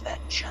our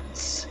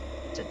vengeance,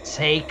 to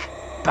take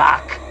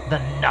back the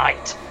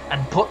night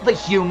and put the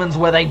humans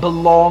where they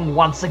belong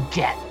once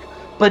again,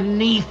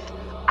 beneath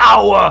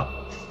our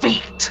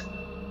feet.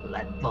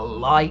 Let the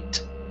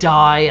light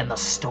die and the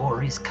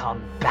stories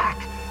come back,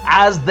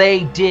 as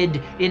they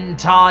did in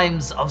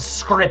times of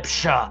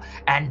scripture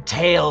and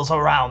tales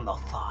around the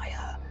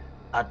fire.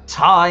 A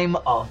time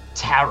of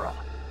terror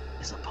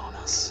is upon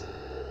us.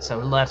 So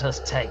let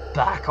us take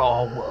back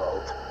our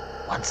world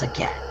once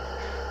again,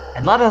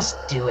 and let us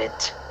do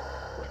it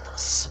with a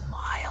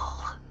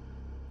smile.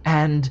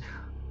 And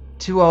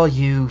to all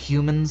you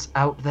humans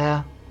out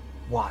there,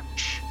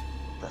 watch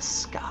the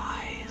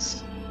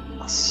skies.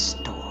 The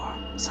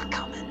storms are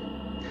coming.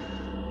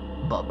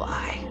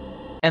 Bye-bye.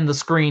 And the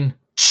screen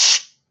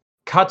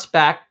cuts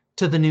back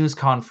to the news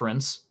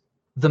conference.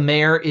 The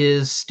mayor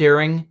is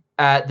staring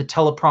at the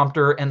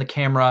teleprompter and the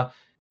camera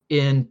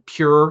in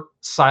pure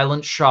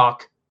silent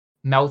shock,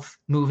 mouth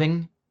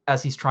moving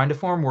as he's trying to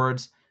form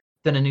words.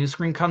 Then a news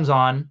screen comes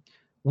on.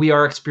 We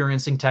are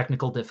experiencing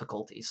technical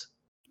difficulties.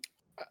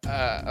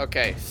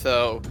 Okay,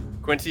 so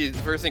Quincy, the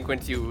first thing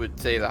Quincy would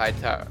say to the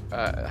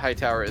high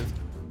tower is,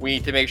 we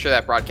need to make sure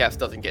that broadcast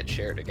doesn't get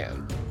shared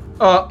again.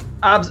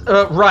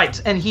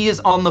 Right, and he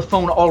is on the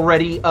phone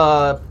already,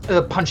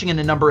 punching in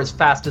a number as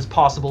fast as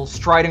possible,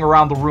 striding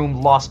around the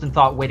room, lost in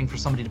thought, waiting for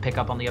somebody to pick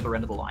up on the other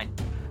end of the line.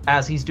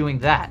 As he's doing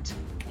that,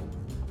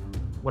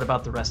 what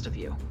about the rest of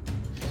you?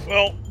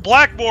 Well,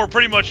 Blackmore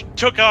pretty much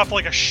took off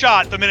like a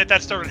shot the minute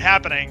that started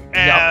happening,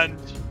 and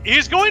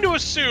he's going to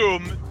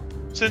assume,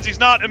 since he's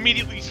not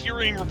immediately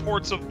hearing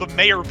reports of the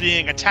mayor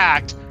being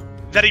attacked,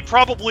 that he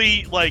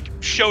probably,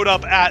 showed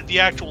up at the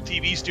actual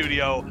TV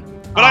studio.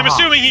 But I'm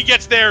assuming he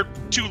gets there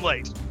too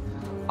late.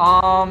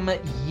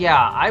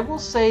 Yeah, I will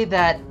say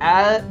that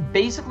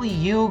basically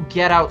you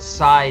get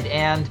outside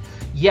and,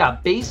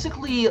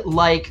 basically,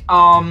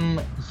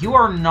 you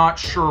are not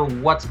sure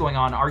what's going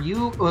on. Are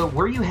you,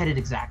 where are you headed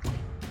exactly?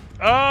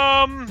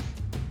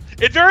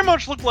 It very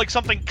much looked like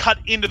something cut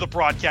into the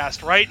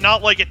broadcast, right?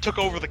 Not like it took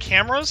over the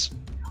cameras?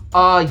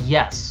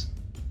 Yes.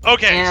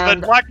 Okay, so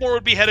then Blackmore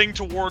would be heading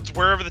towards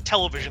wherever the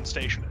television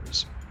station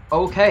is.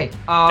 Okay,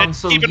 and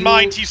so keep in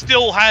mind, he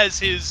still has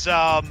his,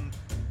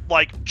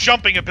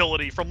 jumping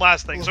ability from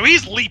last thing, so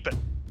he's leaping.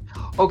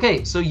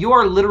 Okay, so you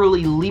are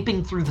literally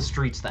leaping through the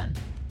streets then?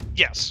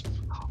 Yes.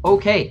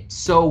 Okay,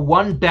 so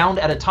one bound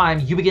at a time,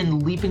 you begin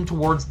leaping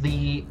towards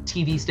the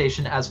TV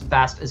station as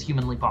fast as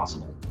humanly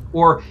possible.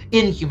 Or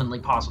inhumanly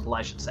possible,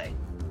 I should say.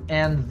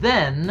 And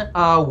then,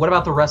 what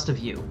about the rest of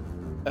you?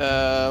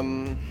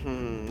 I'm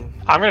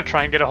gonna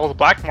try and get a hold of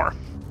Blackmore.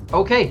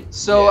 Okay,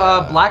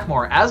 so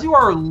Blackmore, as you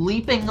are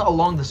leaping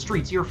along the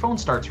streets, your phone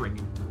starts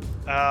ringing.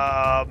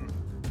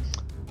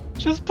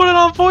 Just put it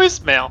on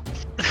voicemail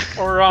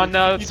or on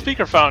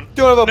speakerphone.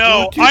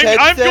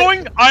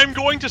 I'm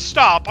going to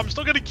stop. I'm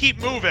still going to keep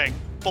moving,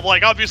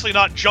 but obviously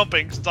not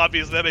jumping, since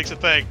obviously that makes a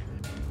thing.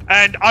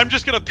 And I'm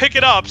just going to pick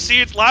it up,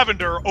 see it's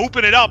Lavender,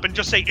 open it up, and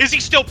just say, "Is he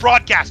still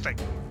broadcasting?"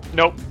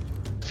 Nope.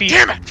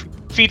 Damn it!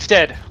 Feet's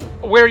dead.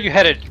 Where are you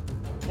headed?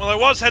 Well, I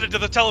was headed to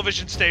the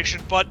television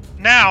station, but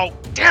now,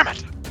 damn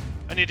it!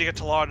 I need to get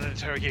to Law in an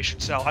interrogation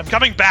cell. I'm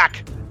coming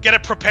back. Get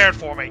it prepared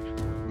for me.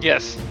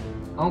 Yes.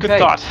 Okay. Good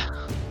thought.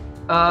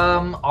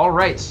 All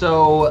right.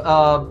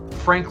 So,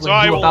 Franklin, so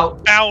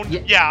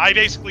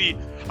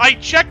I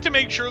checked to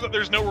make sure that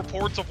there's no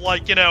reports of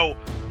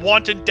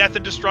wanton death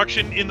and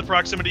destruction in the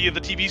proximity of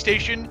the TV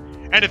station.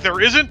 And if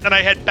there isn't, then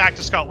I head back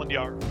to Scotland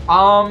Yard.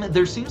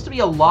 There seems to be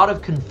a lot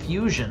of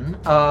confusion.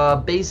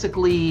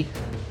 Basically,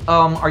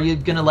 are you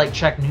gonna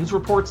check news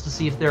reports to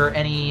see if there are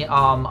any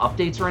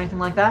updates or anything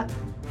like that?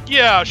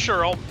 Yeah,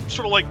 sure. I'll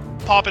sort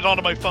of pop it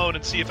onto my phone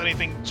and see if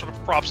anything sort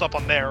of crops up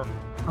on there.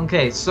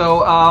 Okay,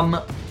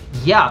 so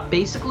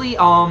basically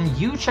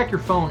you check your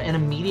phone and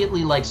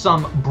immediately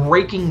some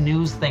breaking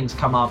news things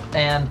come up,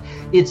 and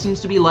it seems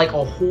to be a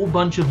whole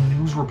bunch of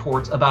news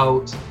reports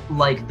about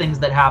things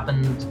that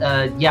happened.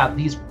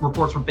 These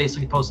reports were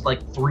basically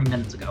posted 3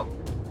 minutes ago.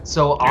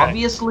 So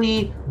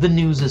obviously the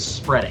news is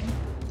spreading.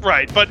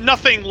 Right, but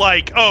nothing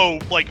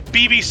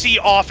BBC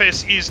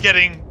office is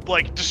getting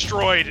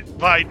destroyed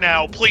right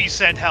now, please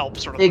send help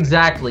sort of thing.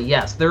 Exactly,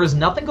 yes. There is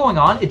nothing going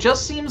on. It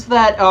just seems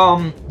that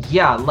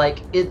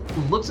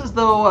it looks as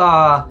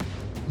though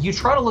you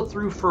try to look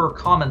through for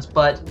comments,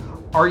 but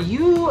are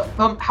you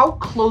how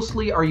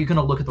closely are you going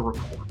to look at the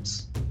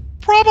reports?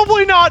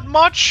 Probably not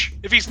much.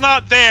 If he's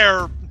not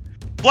there,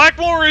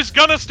 Blackmore is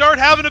gonna start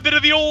having a bit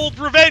of the old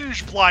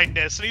revenge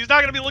blindness, and he's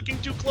not gonna be looking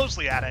too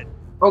closely at it.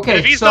 Okay, and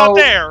if he's not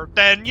there,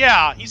 then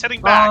he's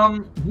heading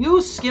back.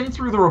 You skim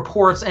through the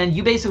reports, and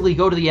you basically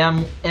go to the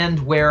end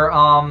where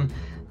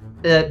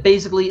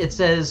basically it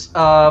says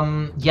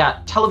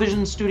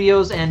television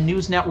studios and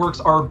news networks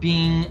are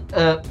being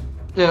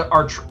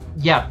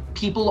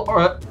people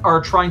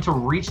are trying to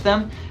reach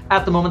them.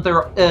 At the moment,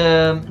 there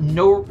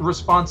no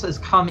response has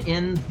come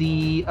in.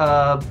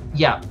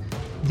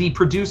 the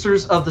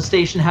producers of the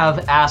station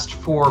have asked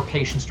for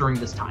patience during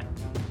this time.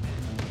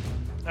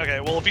 Okay,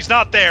 well, if he's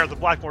not there, the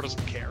Blackmore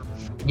doesn't care.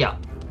 Yeah.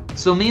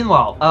 So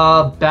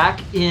meanwhile,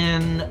 back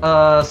in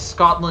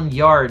Scotland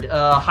Yard,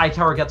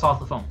 Hightower gets off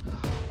the phone.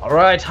 All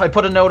right, I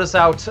put a notice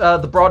out.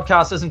 The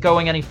broadcast isn't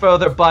going any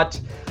further,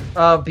 but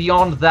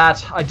beyond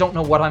that, I don't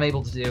know what I'm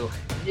able to do.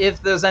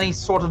 If there's any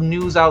sort of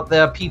news out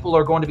there, people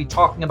are going to be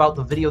talking about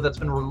the video that's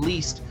been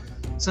released.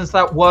 Since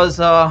that was,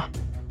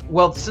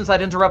 since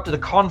I'd interrupted a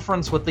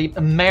conference with the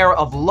Mayor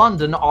of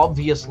London,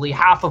 obviously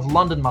half of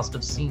London must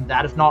have seen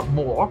that, if not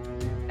more.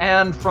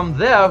 And from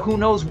there, who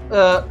knows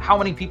how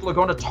many people are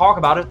going to talk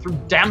about it through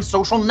damn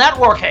social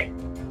networking.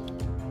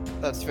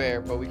 That's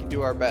fair, but we can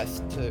do our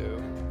best to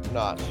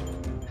not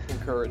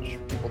encourage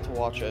people to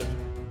watch it.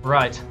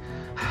 Right.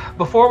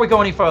 Before we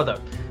go any further,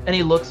 and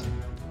he looks,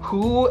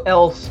 who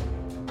else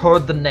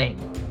heard the name?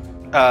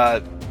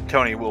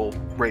 Tony will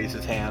raise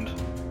his hand.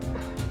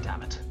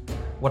 Damn it.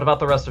 What about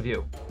the rest of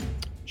you?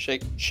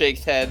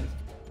 Shakes head.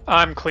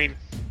 I'm clean.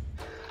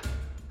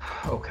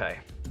 Okay.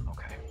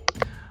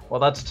 Well,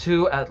 that's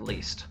 2 at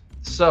least.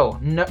 So,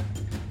 no,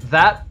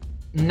 that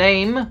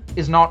name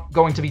is not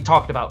going to be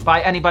talked about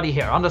by anybody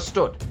here.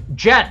 Understood?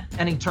 Jen!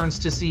 And he turns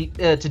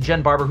to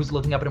Jen Barber, who's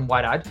looking up at him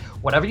wide-eyed.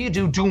 Whatever you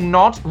do, do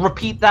not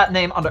repeat that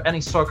name under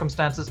any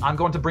circumstances. I'm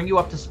going to bring you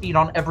up to speed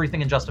on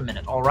everything in just a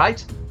minute, all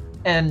right?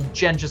 And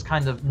Jen just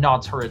kind of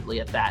nods hurriedly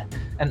at that.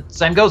 And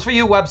same goes for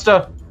you,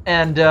 Webster.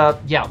 And,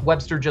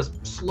 Webster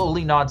just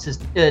slowly nods his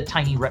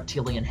tiny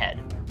reptilian head.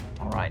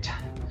 All right.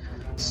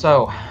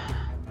 So,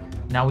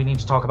 now we need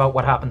to talk about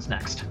what happens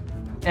next.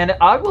 And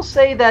I will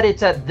say that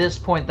it's at this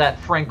point that,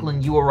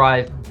 Franklin, you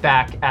arrive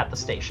back at the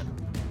station.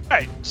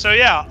 Right, so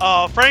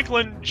yeah,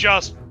 Franklin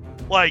just,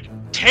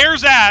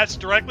 tears ass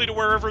directly to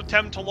wherever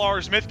Tem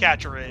Talar's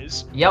Mythcatcher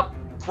is. Yep.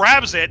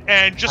 Grabs it,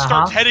 and just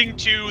starts heading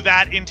to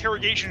that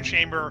interrogation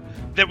chamber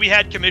that we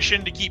had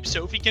commissioned to keep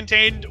Sophie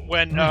contained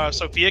when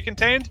Sophia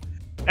contained.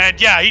 And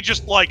yeah, he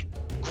just,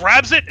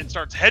 grabs it and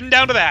starts heading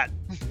down to that.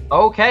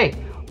 Okay.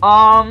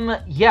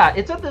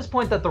 It's at this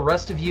point that the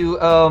rest of you,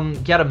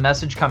 get a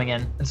message coming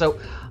in. And so,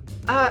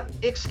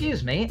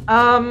 excuse me,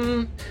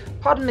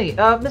 pardon me,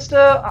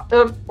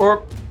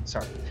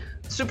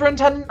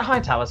 Superintendent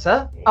Hightower,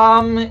 sir.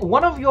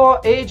 One of your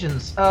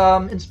agents,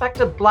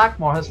 Inspector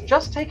Blackmore, has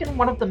just taken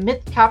one of the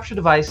myth capture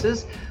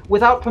devices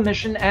without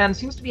permission and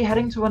seems to be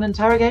heading to an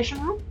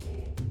interrogation room.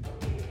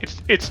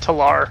 It's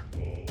Talar.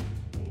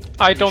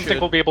 I don't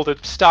think we'll be able to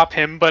stop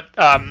him, but,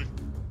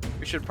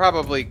 we should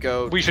probably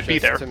go. We should be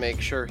there to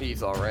make sure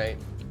he's all right.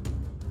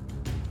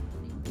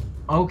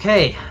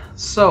 Okay,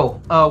 so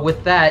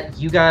with that,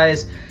 you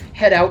guys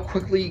head out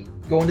quickly,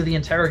 go into the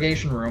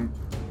interrogation room,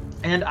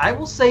 and I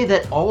will say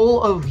that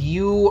all of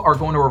you are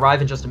going to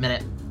arrive in just a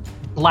minute.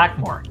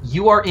 Blackmore,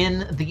 you are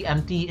in the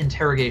empty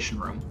interrogation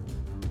room.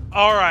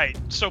 All right,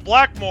 so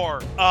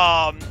Blackmore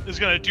is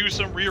going to do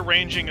some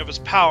rearranging of his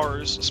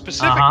powers.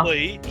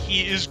 Specifically,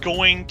 he is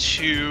going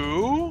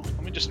to.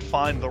 Let me just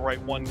find the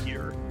right one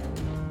here.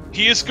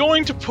 He is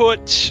going to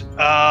put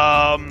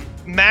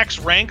max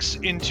ranks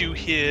into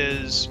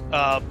his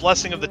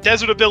Blessing of the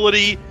Desert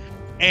ability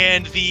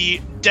and the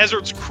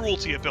Desert's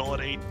Cruelty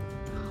ability.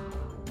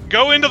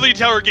 Go into the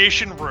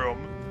interrogation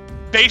room,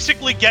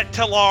 basically get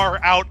Talar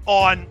out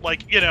on,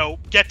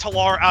 get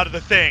Talar out of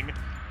the thing,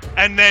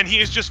 and then he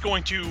is just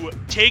going to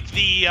take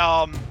the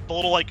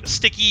little,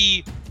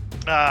 sticky,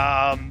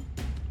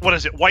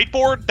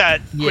 whiteboard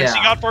that Quincy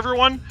got for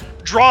everyone,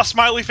 draw a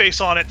smiley face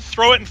on it,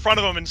 throw it in front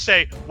of him, and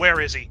say, "Where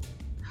is he?"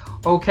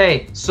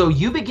 Okay, so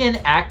you begin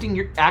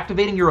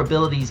activating your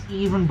abilities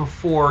even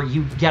before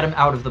you get him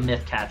out of the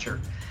Mythcatcher.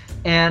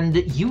 And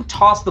you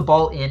toss the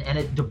ball in and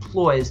it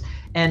deploys,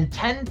 and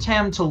Tem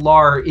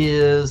Talar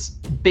is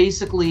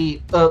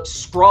basically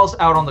sprawls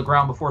out on the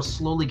ground before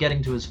slowly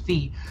getting to his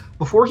feet,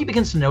 before he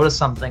begins to notice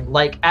something.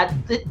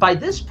 By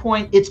this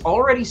point, it's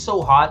already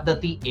so hot that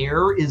the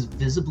air is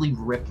visibly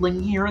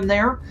rippling here and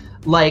there,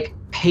 like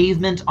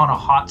pavement on a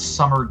hot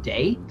summer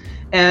day.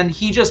 And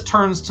he just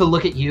turns to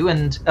look at you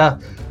and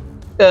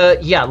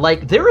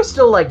there is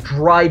still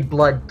dried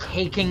blood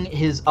caking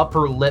his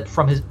upper lip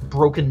from his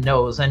broken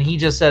nose, and he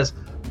just says,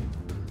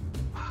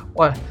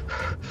 "What?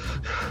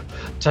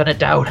 Turn it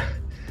down.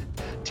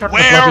 Turn the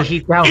bloody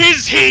heat down." Where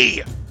is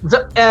he?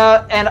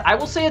 And I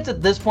will say it's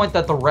at this point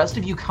that the rest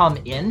of you come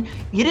in.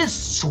 It is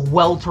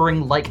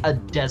sweltering like a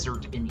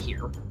desert in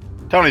here.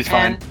 Tony's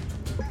fine.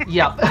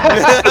 Yeah.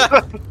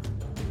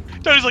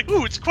 Tony's like,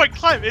 "Ooh, it's quite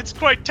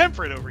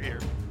temperate over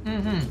here."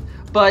 Mm-hmm.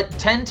 But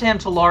Tem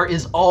Talar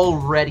is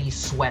already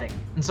sweating.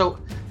 And so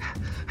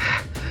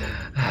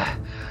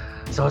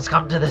it's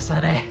come to this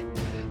then, eh?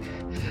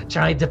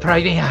 Trying to pry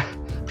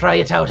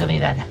it out of me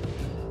then.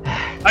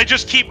 I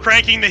just keep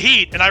cranking the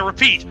heat, and I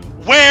repeat,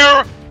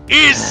 where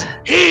is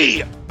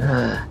he?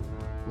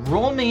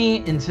 Roll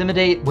me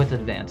Intimidate with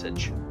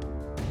advantage.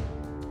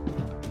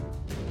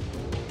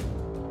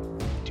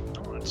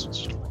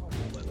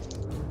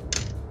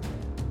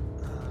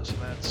 So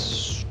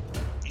that's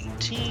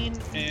 18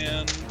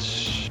 and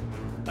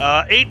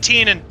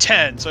 18 and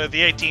 10. So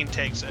the 18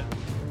 takes it.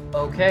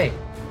 Okay.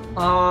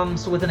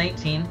 So with an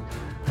 18...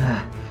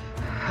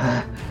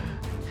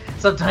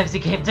 Sometimes he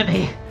came to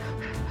me.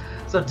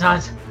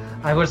 Sometimes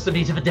I was to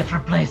meet him in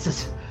different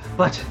places.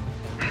 But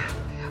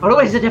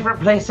always a different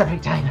place every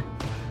time.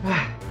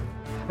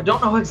 I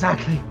don't know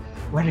exactly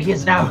where he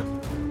is now.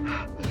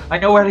 I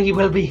know where he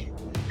will be.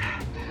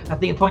 At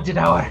the appointed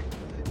hour.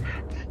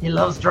 He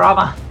loves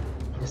drama.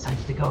 He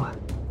decided to go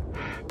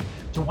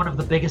to one of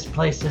the biggest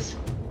places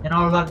in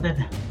all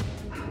London.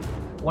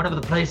 One of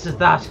the places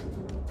that,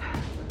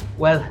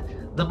 well,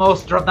 the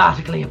most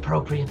dramatically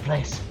appropriate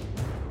place.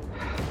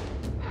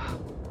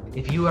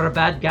 If you are a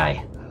bad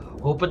guy,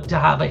 hoping to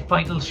have a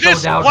final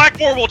showdown...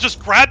 Blackmore will just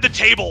grab the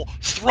table,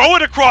 throw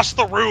it across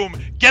the room,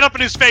 get up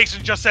in his face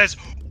and just says,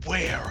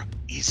 "Where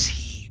is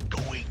he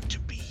going to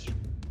be?"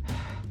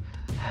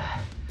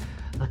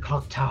 The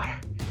clock tower.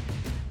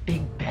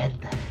 Big Ben.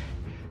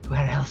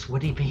 Where else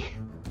would he be?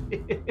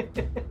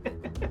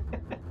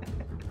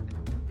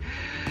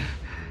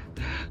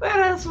 Where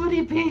else would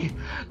he be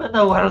when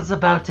the world's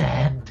about to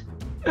end?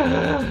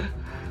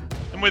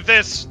 And with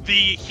this, the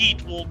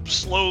heat will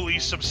slowly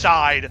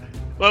subside.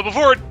 But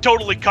before it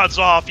totally cuts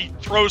off, he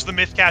throws the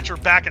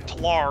Mythcatcher back at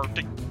Talar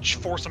to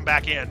force him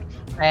back in.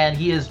 And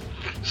he is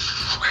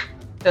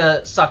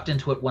sucked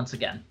into it once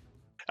again.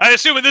 I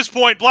assume at this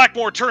point,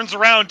 Blackmore turns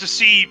around to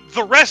see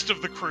the rest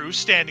of the crew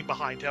standing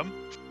behind him.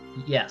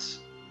 Yes.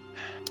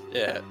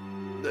 Yeah.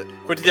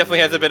 Quincy definitely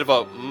has a bit of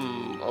a,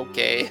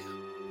 okay.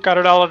 Got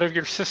it all out of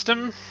your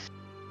system?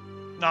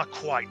 Not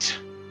quite.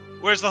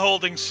 Where's the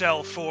holding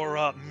cell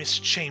for Miss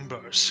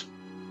Chambers?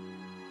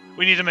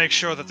 We need to make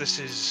sure that this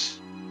is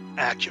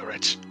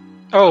accurate.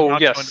 Oh,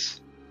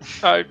 yes.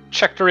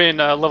 Checked her in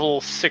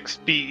level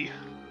 6B.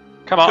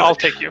 Come on, I'll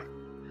take you.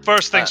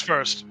 First things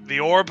first, the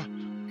orb.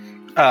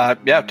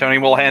 Yeah, Tony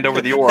will hand over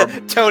the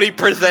orb. Tony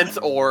presents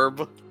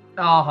orb.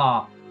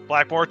 Uh-huh.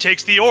 Blackmore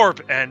takes the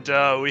orb, and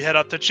we head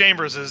up to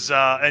Chambers',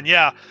 and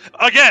yeah,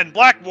 again,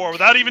 Blackmore,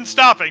 without even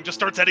stopping, just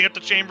starts heading up to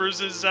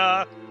Chambers'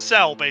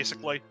 cell,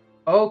 basically.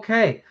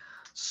 Okay,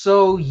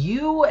 so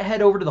you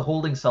head over to the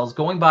holding cells,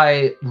 going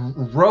by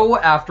row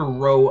after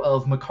row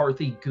of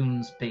McCarthy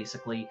goons,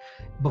 basically,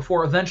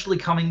 before eventually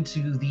coming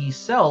to the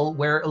cell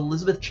where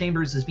Elizabeth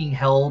Chambers is being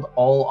held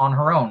all on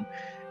her own.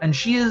 And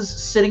she is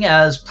sitting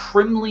as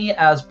primly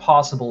as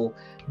possible,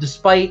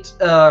 despite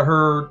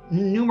her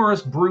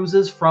numerous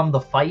bruises from the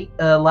fight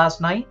last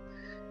night,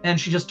 and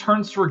she just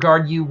turns to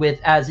regard you with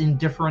as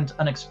indifferent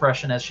an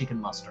expression as she can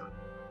muster.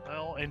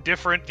 Well,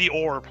 indifferent, the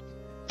orb.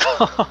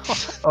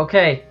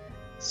 Okay,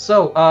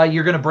 so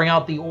you're going to bring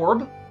out the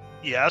orb?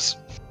 Yes.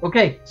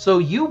 Okay, so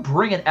you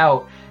bring it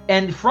out,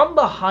 and from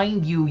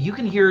behind you, you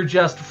can hear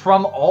just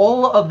from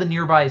all of the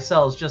nearby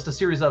cells, just a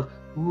series of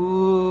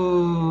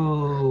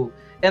ooh.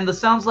 And the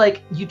sounds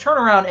like you turn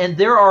around and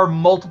there are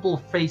multiple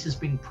faces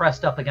being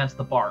pressed up against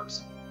the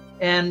bars.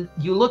 And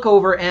you look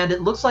over and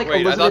it looks like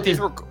Elizabeth I thought these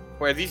were...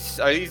 Are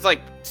these like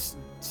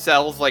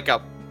cells like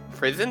a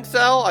prison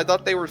cell? I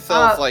thought they were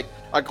cells like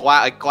a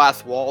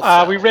glass wall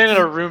cell. We ran out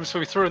of room, so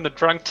we threw in the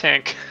drunk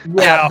tank.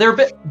 Yeah,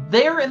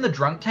 they're in the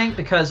drunk tank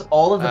because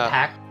all of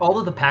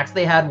the packs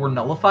they had were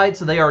nullified,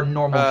 so they are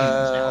normal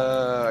humans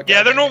now.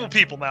 Yeah, they're normal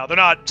people now. They're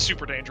not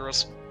super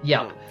dangerous.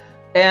 Yeah.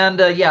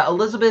 And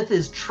Elizabeth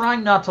is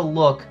trying not to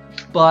look,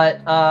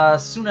 but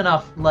soon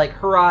enough, like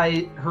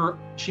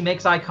she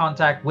makes eye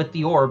contact with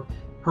the orb,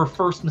 her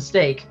first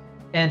mistake,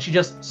 and she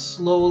just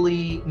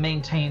slowly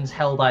maintains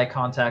held eye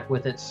contact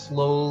with it,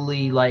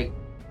 slowly like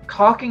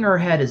cocking her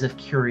head as if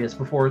curious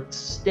before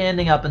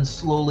standing up and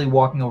slowly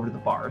walking over to the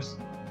bars.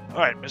 All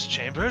right, Miss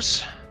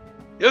Chambers,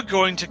 you're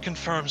going to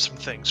confirm some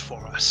things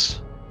for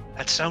us.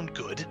 That sound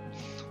good?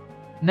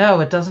 No,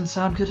 it doesn't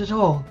sound good at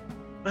all.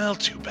 Well,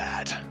 too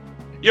bad.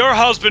 Your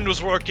husband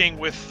was working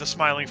with the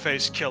Smiling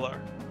Face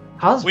Killer.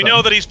 Husband? We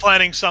know that he's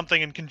planning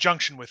something in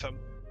conjunction with him.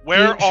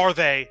 Where are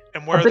they,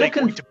 and where are they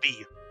going to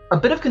be? A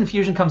bit of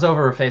confusion comes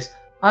over her face.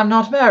 I'm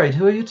not married.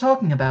 Who are you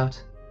talking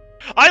about?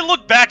 I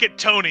look back at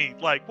Tony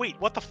like, wait,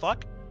 what the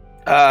fuck?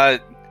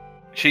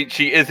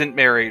 She isn't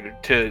married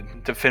to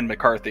Finn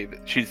McCarthy.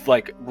 She's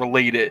like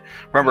related.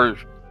 Remember,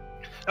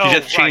 she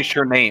just changed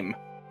her name.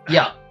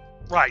 Yeah.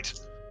 Right.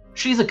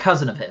 She's a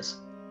cousin of his.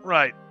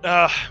 Right.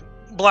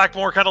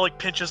 Blackmore kind of like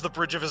pinches the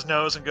bridge of his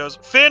nose and goes,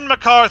 Finn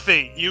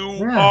McCarthy, you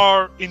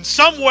are in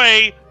some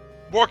way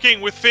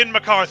working with Finn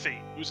McCarthy,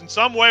 who's in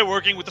some way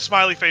working with the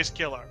Smiley Face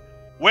Killer.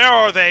 Where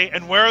are they,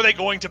 and where are they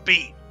going to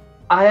be?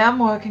 I am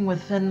working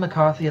with Finn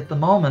McCarthy at the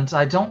moment.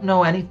 I don't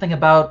know anything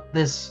about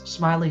this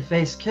Smiley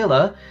Face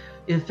Killer.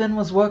 If Finn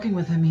was working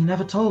with him, he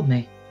never told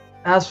me.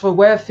 As for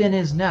where Finn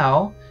is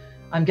now,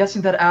 I'm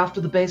guessing that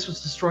after the base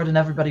was destroyed and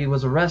everybody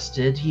was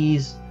arrested,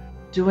 he's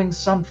doing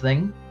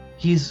something.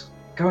 He's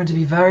going to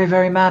be very,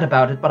 very mad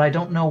about it, but I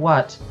don't know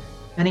what.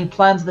 Any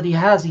plans that he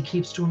has, he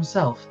keeps to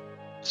himself.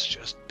 It's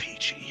just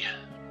peachy.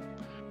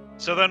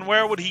 So then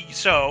where would he...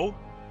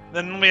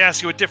 Then let me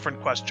ask you a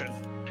different question.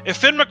 If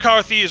Finn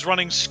McCarthy is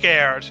running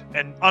scared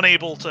and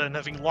unable to, and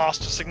having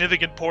lost a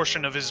significant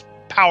portion of his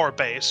power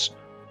base,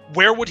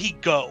 where would he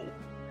go?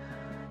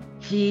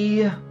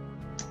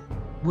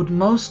 would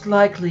most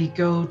likely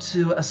go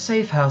to a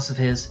safe house of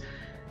his.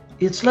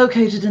 It's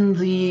located in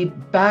the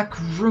back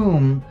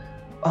room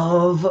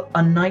of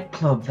a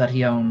nightclub that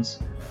he owns.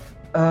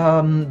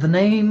 The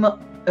name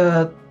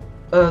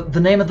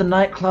of the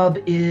nightclub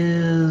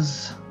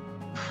is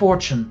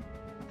Fortune.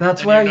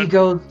 That's where he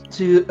goes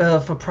to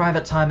for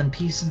private time and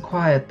peace and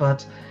quiet,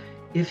 but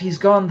if he's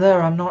gone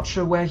there, I'm not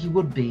sure where he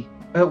would be.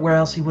 Where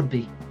else he would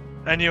be.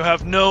 And you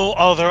have no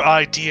other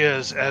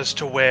ideas as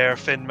to where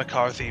Finn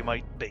McCarthy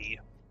might be?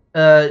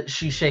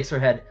 She shakes her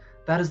head.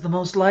 That is the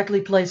most likely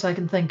place I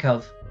can think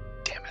of.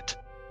 Damn it.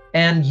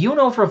 And you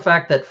know for a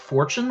fact that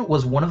Fortune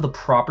was one of the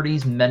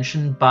properties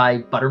mentioned by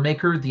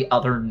Buttermaker the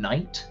other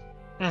night?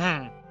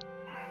 Mm-hmm.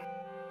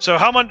 So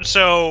how much...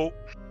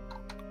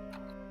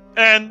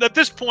 And at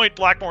this point,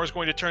 Blackmore is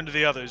going to turn to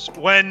the others.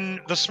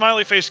 When the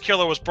Smiley Face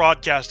Killer was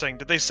broadcasting,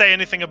 did they say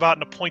anything about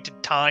an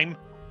appointed time?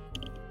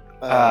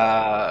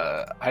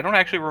 I don't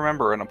actually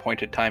remember an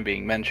appointed time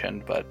being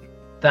mentioned, but...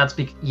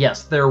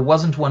 Yes, there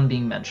wasn't one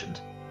being mentioned.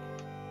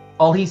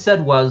 All he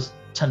said was,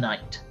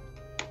 tonight.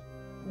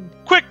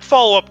 Quick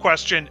follow-up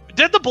question.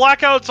 Did the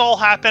blackouts all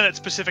happen at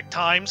specific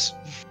times?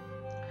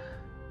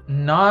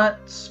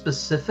 Not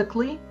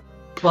specifically,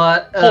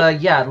 but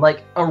yeah,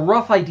 like a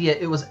rough idea.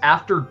 It was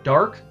after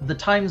dark. The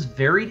times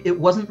varied. It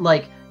wasn't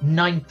like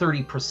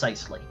 9:30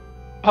 precisely.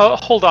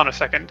 Hold on a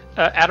second.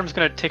 Adam's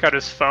going to take out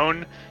his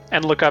phone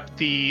and look up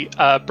the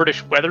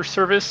British Weather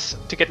Service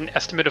to get an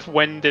estimate of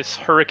when this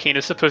hurricane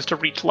is supposed to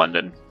reach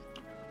London.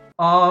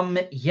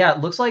 Yeah, it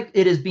looks like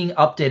it is being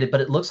updated,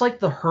 but it looks like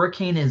the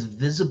hurricane is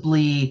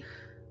visibly,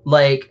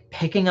 like,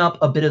 picking up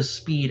a bit of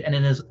speed, and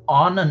it is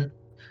on an...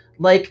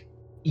 Like,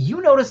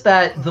 you notice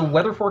that the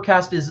weather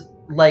forecast is,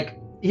 like,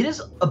 it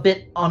is a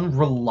bit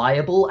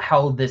unreliable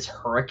how this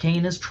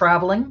hurricane is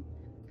traveling.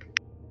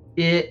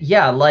 It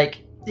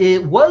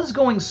was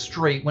going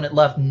straight when it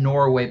left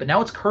Norway, but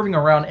now it's curving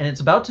around, and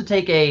it's about to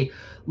take a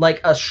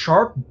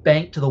sharp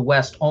bank to the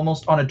west,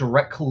 almost on a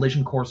direct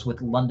collision course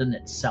with London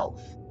itself.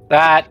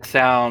 That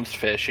sounds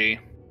fishy.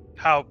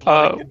 How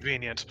bloody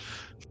convenient.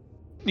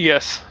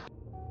 Yes.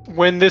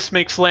 When this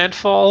makes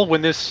landfall,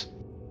 when this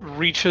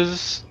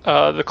reaches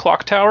the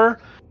clock tower,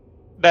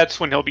 that's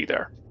when he'll be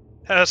there.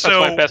 That's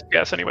my best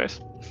guess,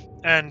 anyways.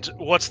 And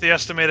what's the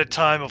estimated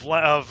time of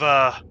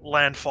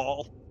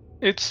landfall?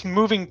 It's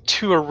moving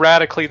too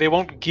erratically. They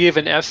won't give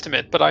an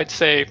estimate, but I'd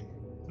say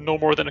no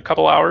more than a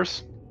couple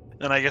hours.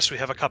 Then I guess we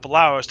have a couple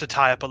hours to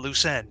tie up a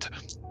loose end.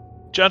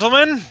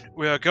 Gentlemen,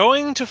 we are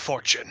going to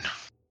Fortune.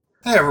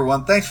 Hey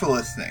everyone, thanks for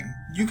listening.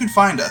 You can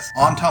find us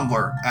on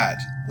Tumblr at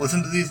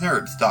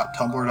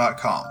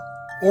listentothesenerds.tumblr.com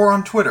or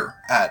on Twitter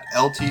at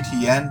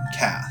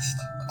LTTNcast.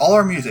 All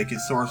our music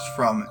is sourced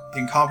from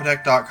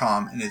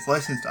Incompetech.com and is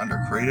licensed under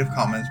Creative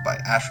Commons by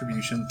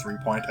Attribution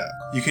 3.0.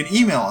 You can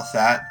email us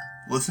at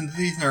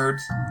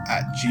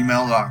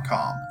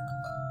listentothesenerds@gmail.com.